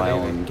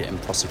lifestyle and getting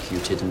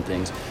prosecuted and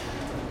things.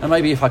 And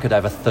maybe if I could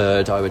have a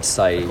third, I would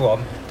say... Go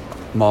on.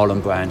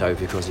 Marlon Brando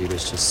because he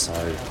was just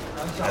so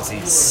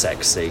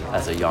sexy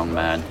as a young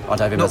man. I'd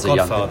have him Not as a young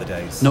Godfather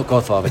days. Not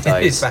Godfather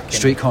days. Back in-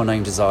 Streetcar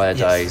Named Desire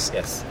days.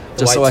 Yes. The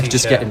Just so white I could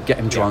just t-shirt. get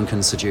him drunk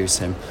and seduce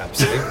him.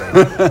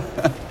 Absolutely.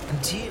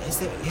 And do you,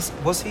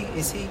 was he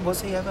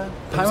ever?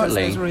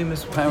 Apparently, There's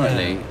rumours.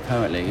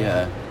 apparently,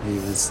 yeah. He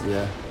was,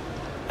 yeah.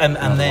 And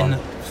Another then one.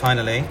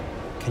 finally,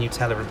 can you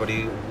tell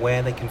everybody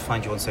where they can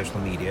find you on social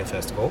media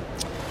first of all?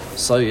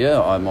 So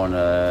yeah, I'm on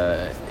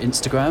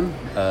Instagram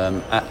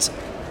at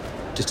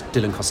just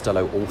Dylan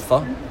Costello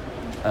author,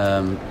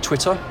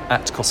 Twitter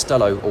at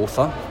Costello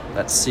author.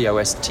 That's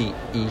Costello.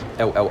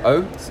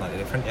 Slightly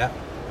different, yeah.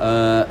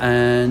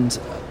 And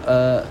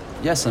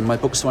yes, and my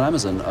books are on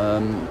Amazon.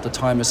 The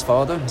Timeless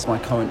Father is my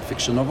current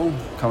fiction novel,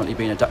 currently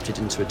being adapted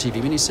into a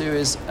TV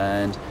miniseries,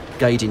 and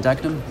Gayed in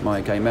Dagenham, my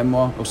gay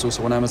memoir, is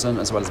also on Amazon,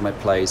 as well as my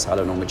plays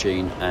Hello Norma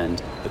Jean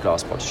and The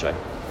Glass Pot Show.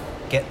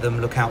 Get them,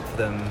 look out for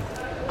them,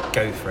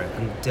 go for it.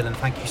 And Dylan,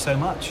 thank you so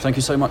much. Thank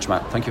you so much,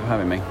 Matt. Thank you for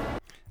having me.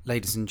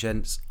 Ladies and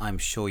gents, I'm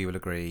sure you will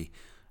agree,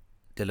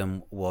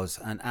 Dylan was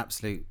an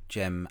absolute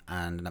gem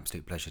and an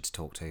absolute pleasure to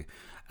talk to.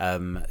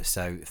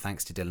 So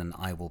thanks to Dylan.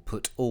 I will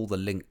put all the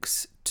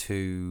links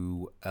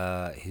to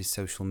his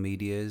social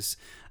medias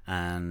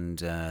and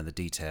the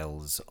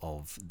details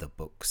of the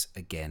books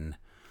again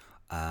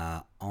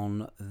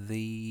on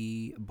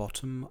the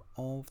bottom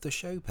of the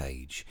show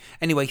page.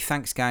 Anyway,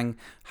 thanks, gang.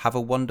 Have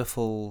a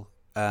wonderful...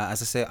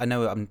 as I say, I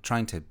know I'm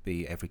trying to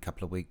be every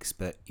couple of weeks,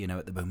 but, you know,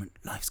 at the moment,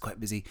 life's quite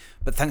busy.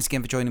 But thanks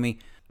again for joining me.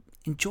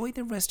 Enjoy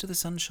the rest of the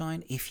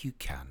sunshine if you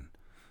can.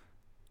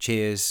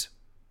 Cheers.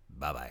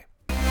 Bye-bye.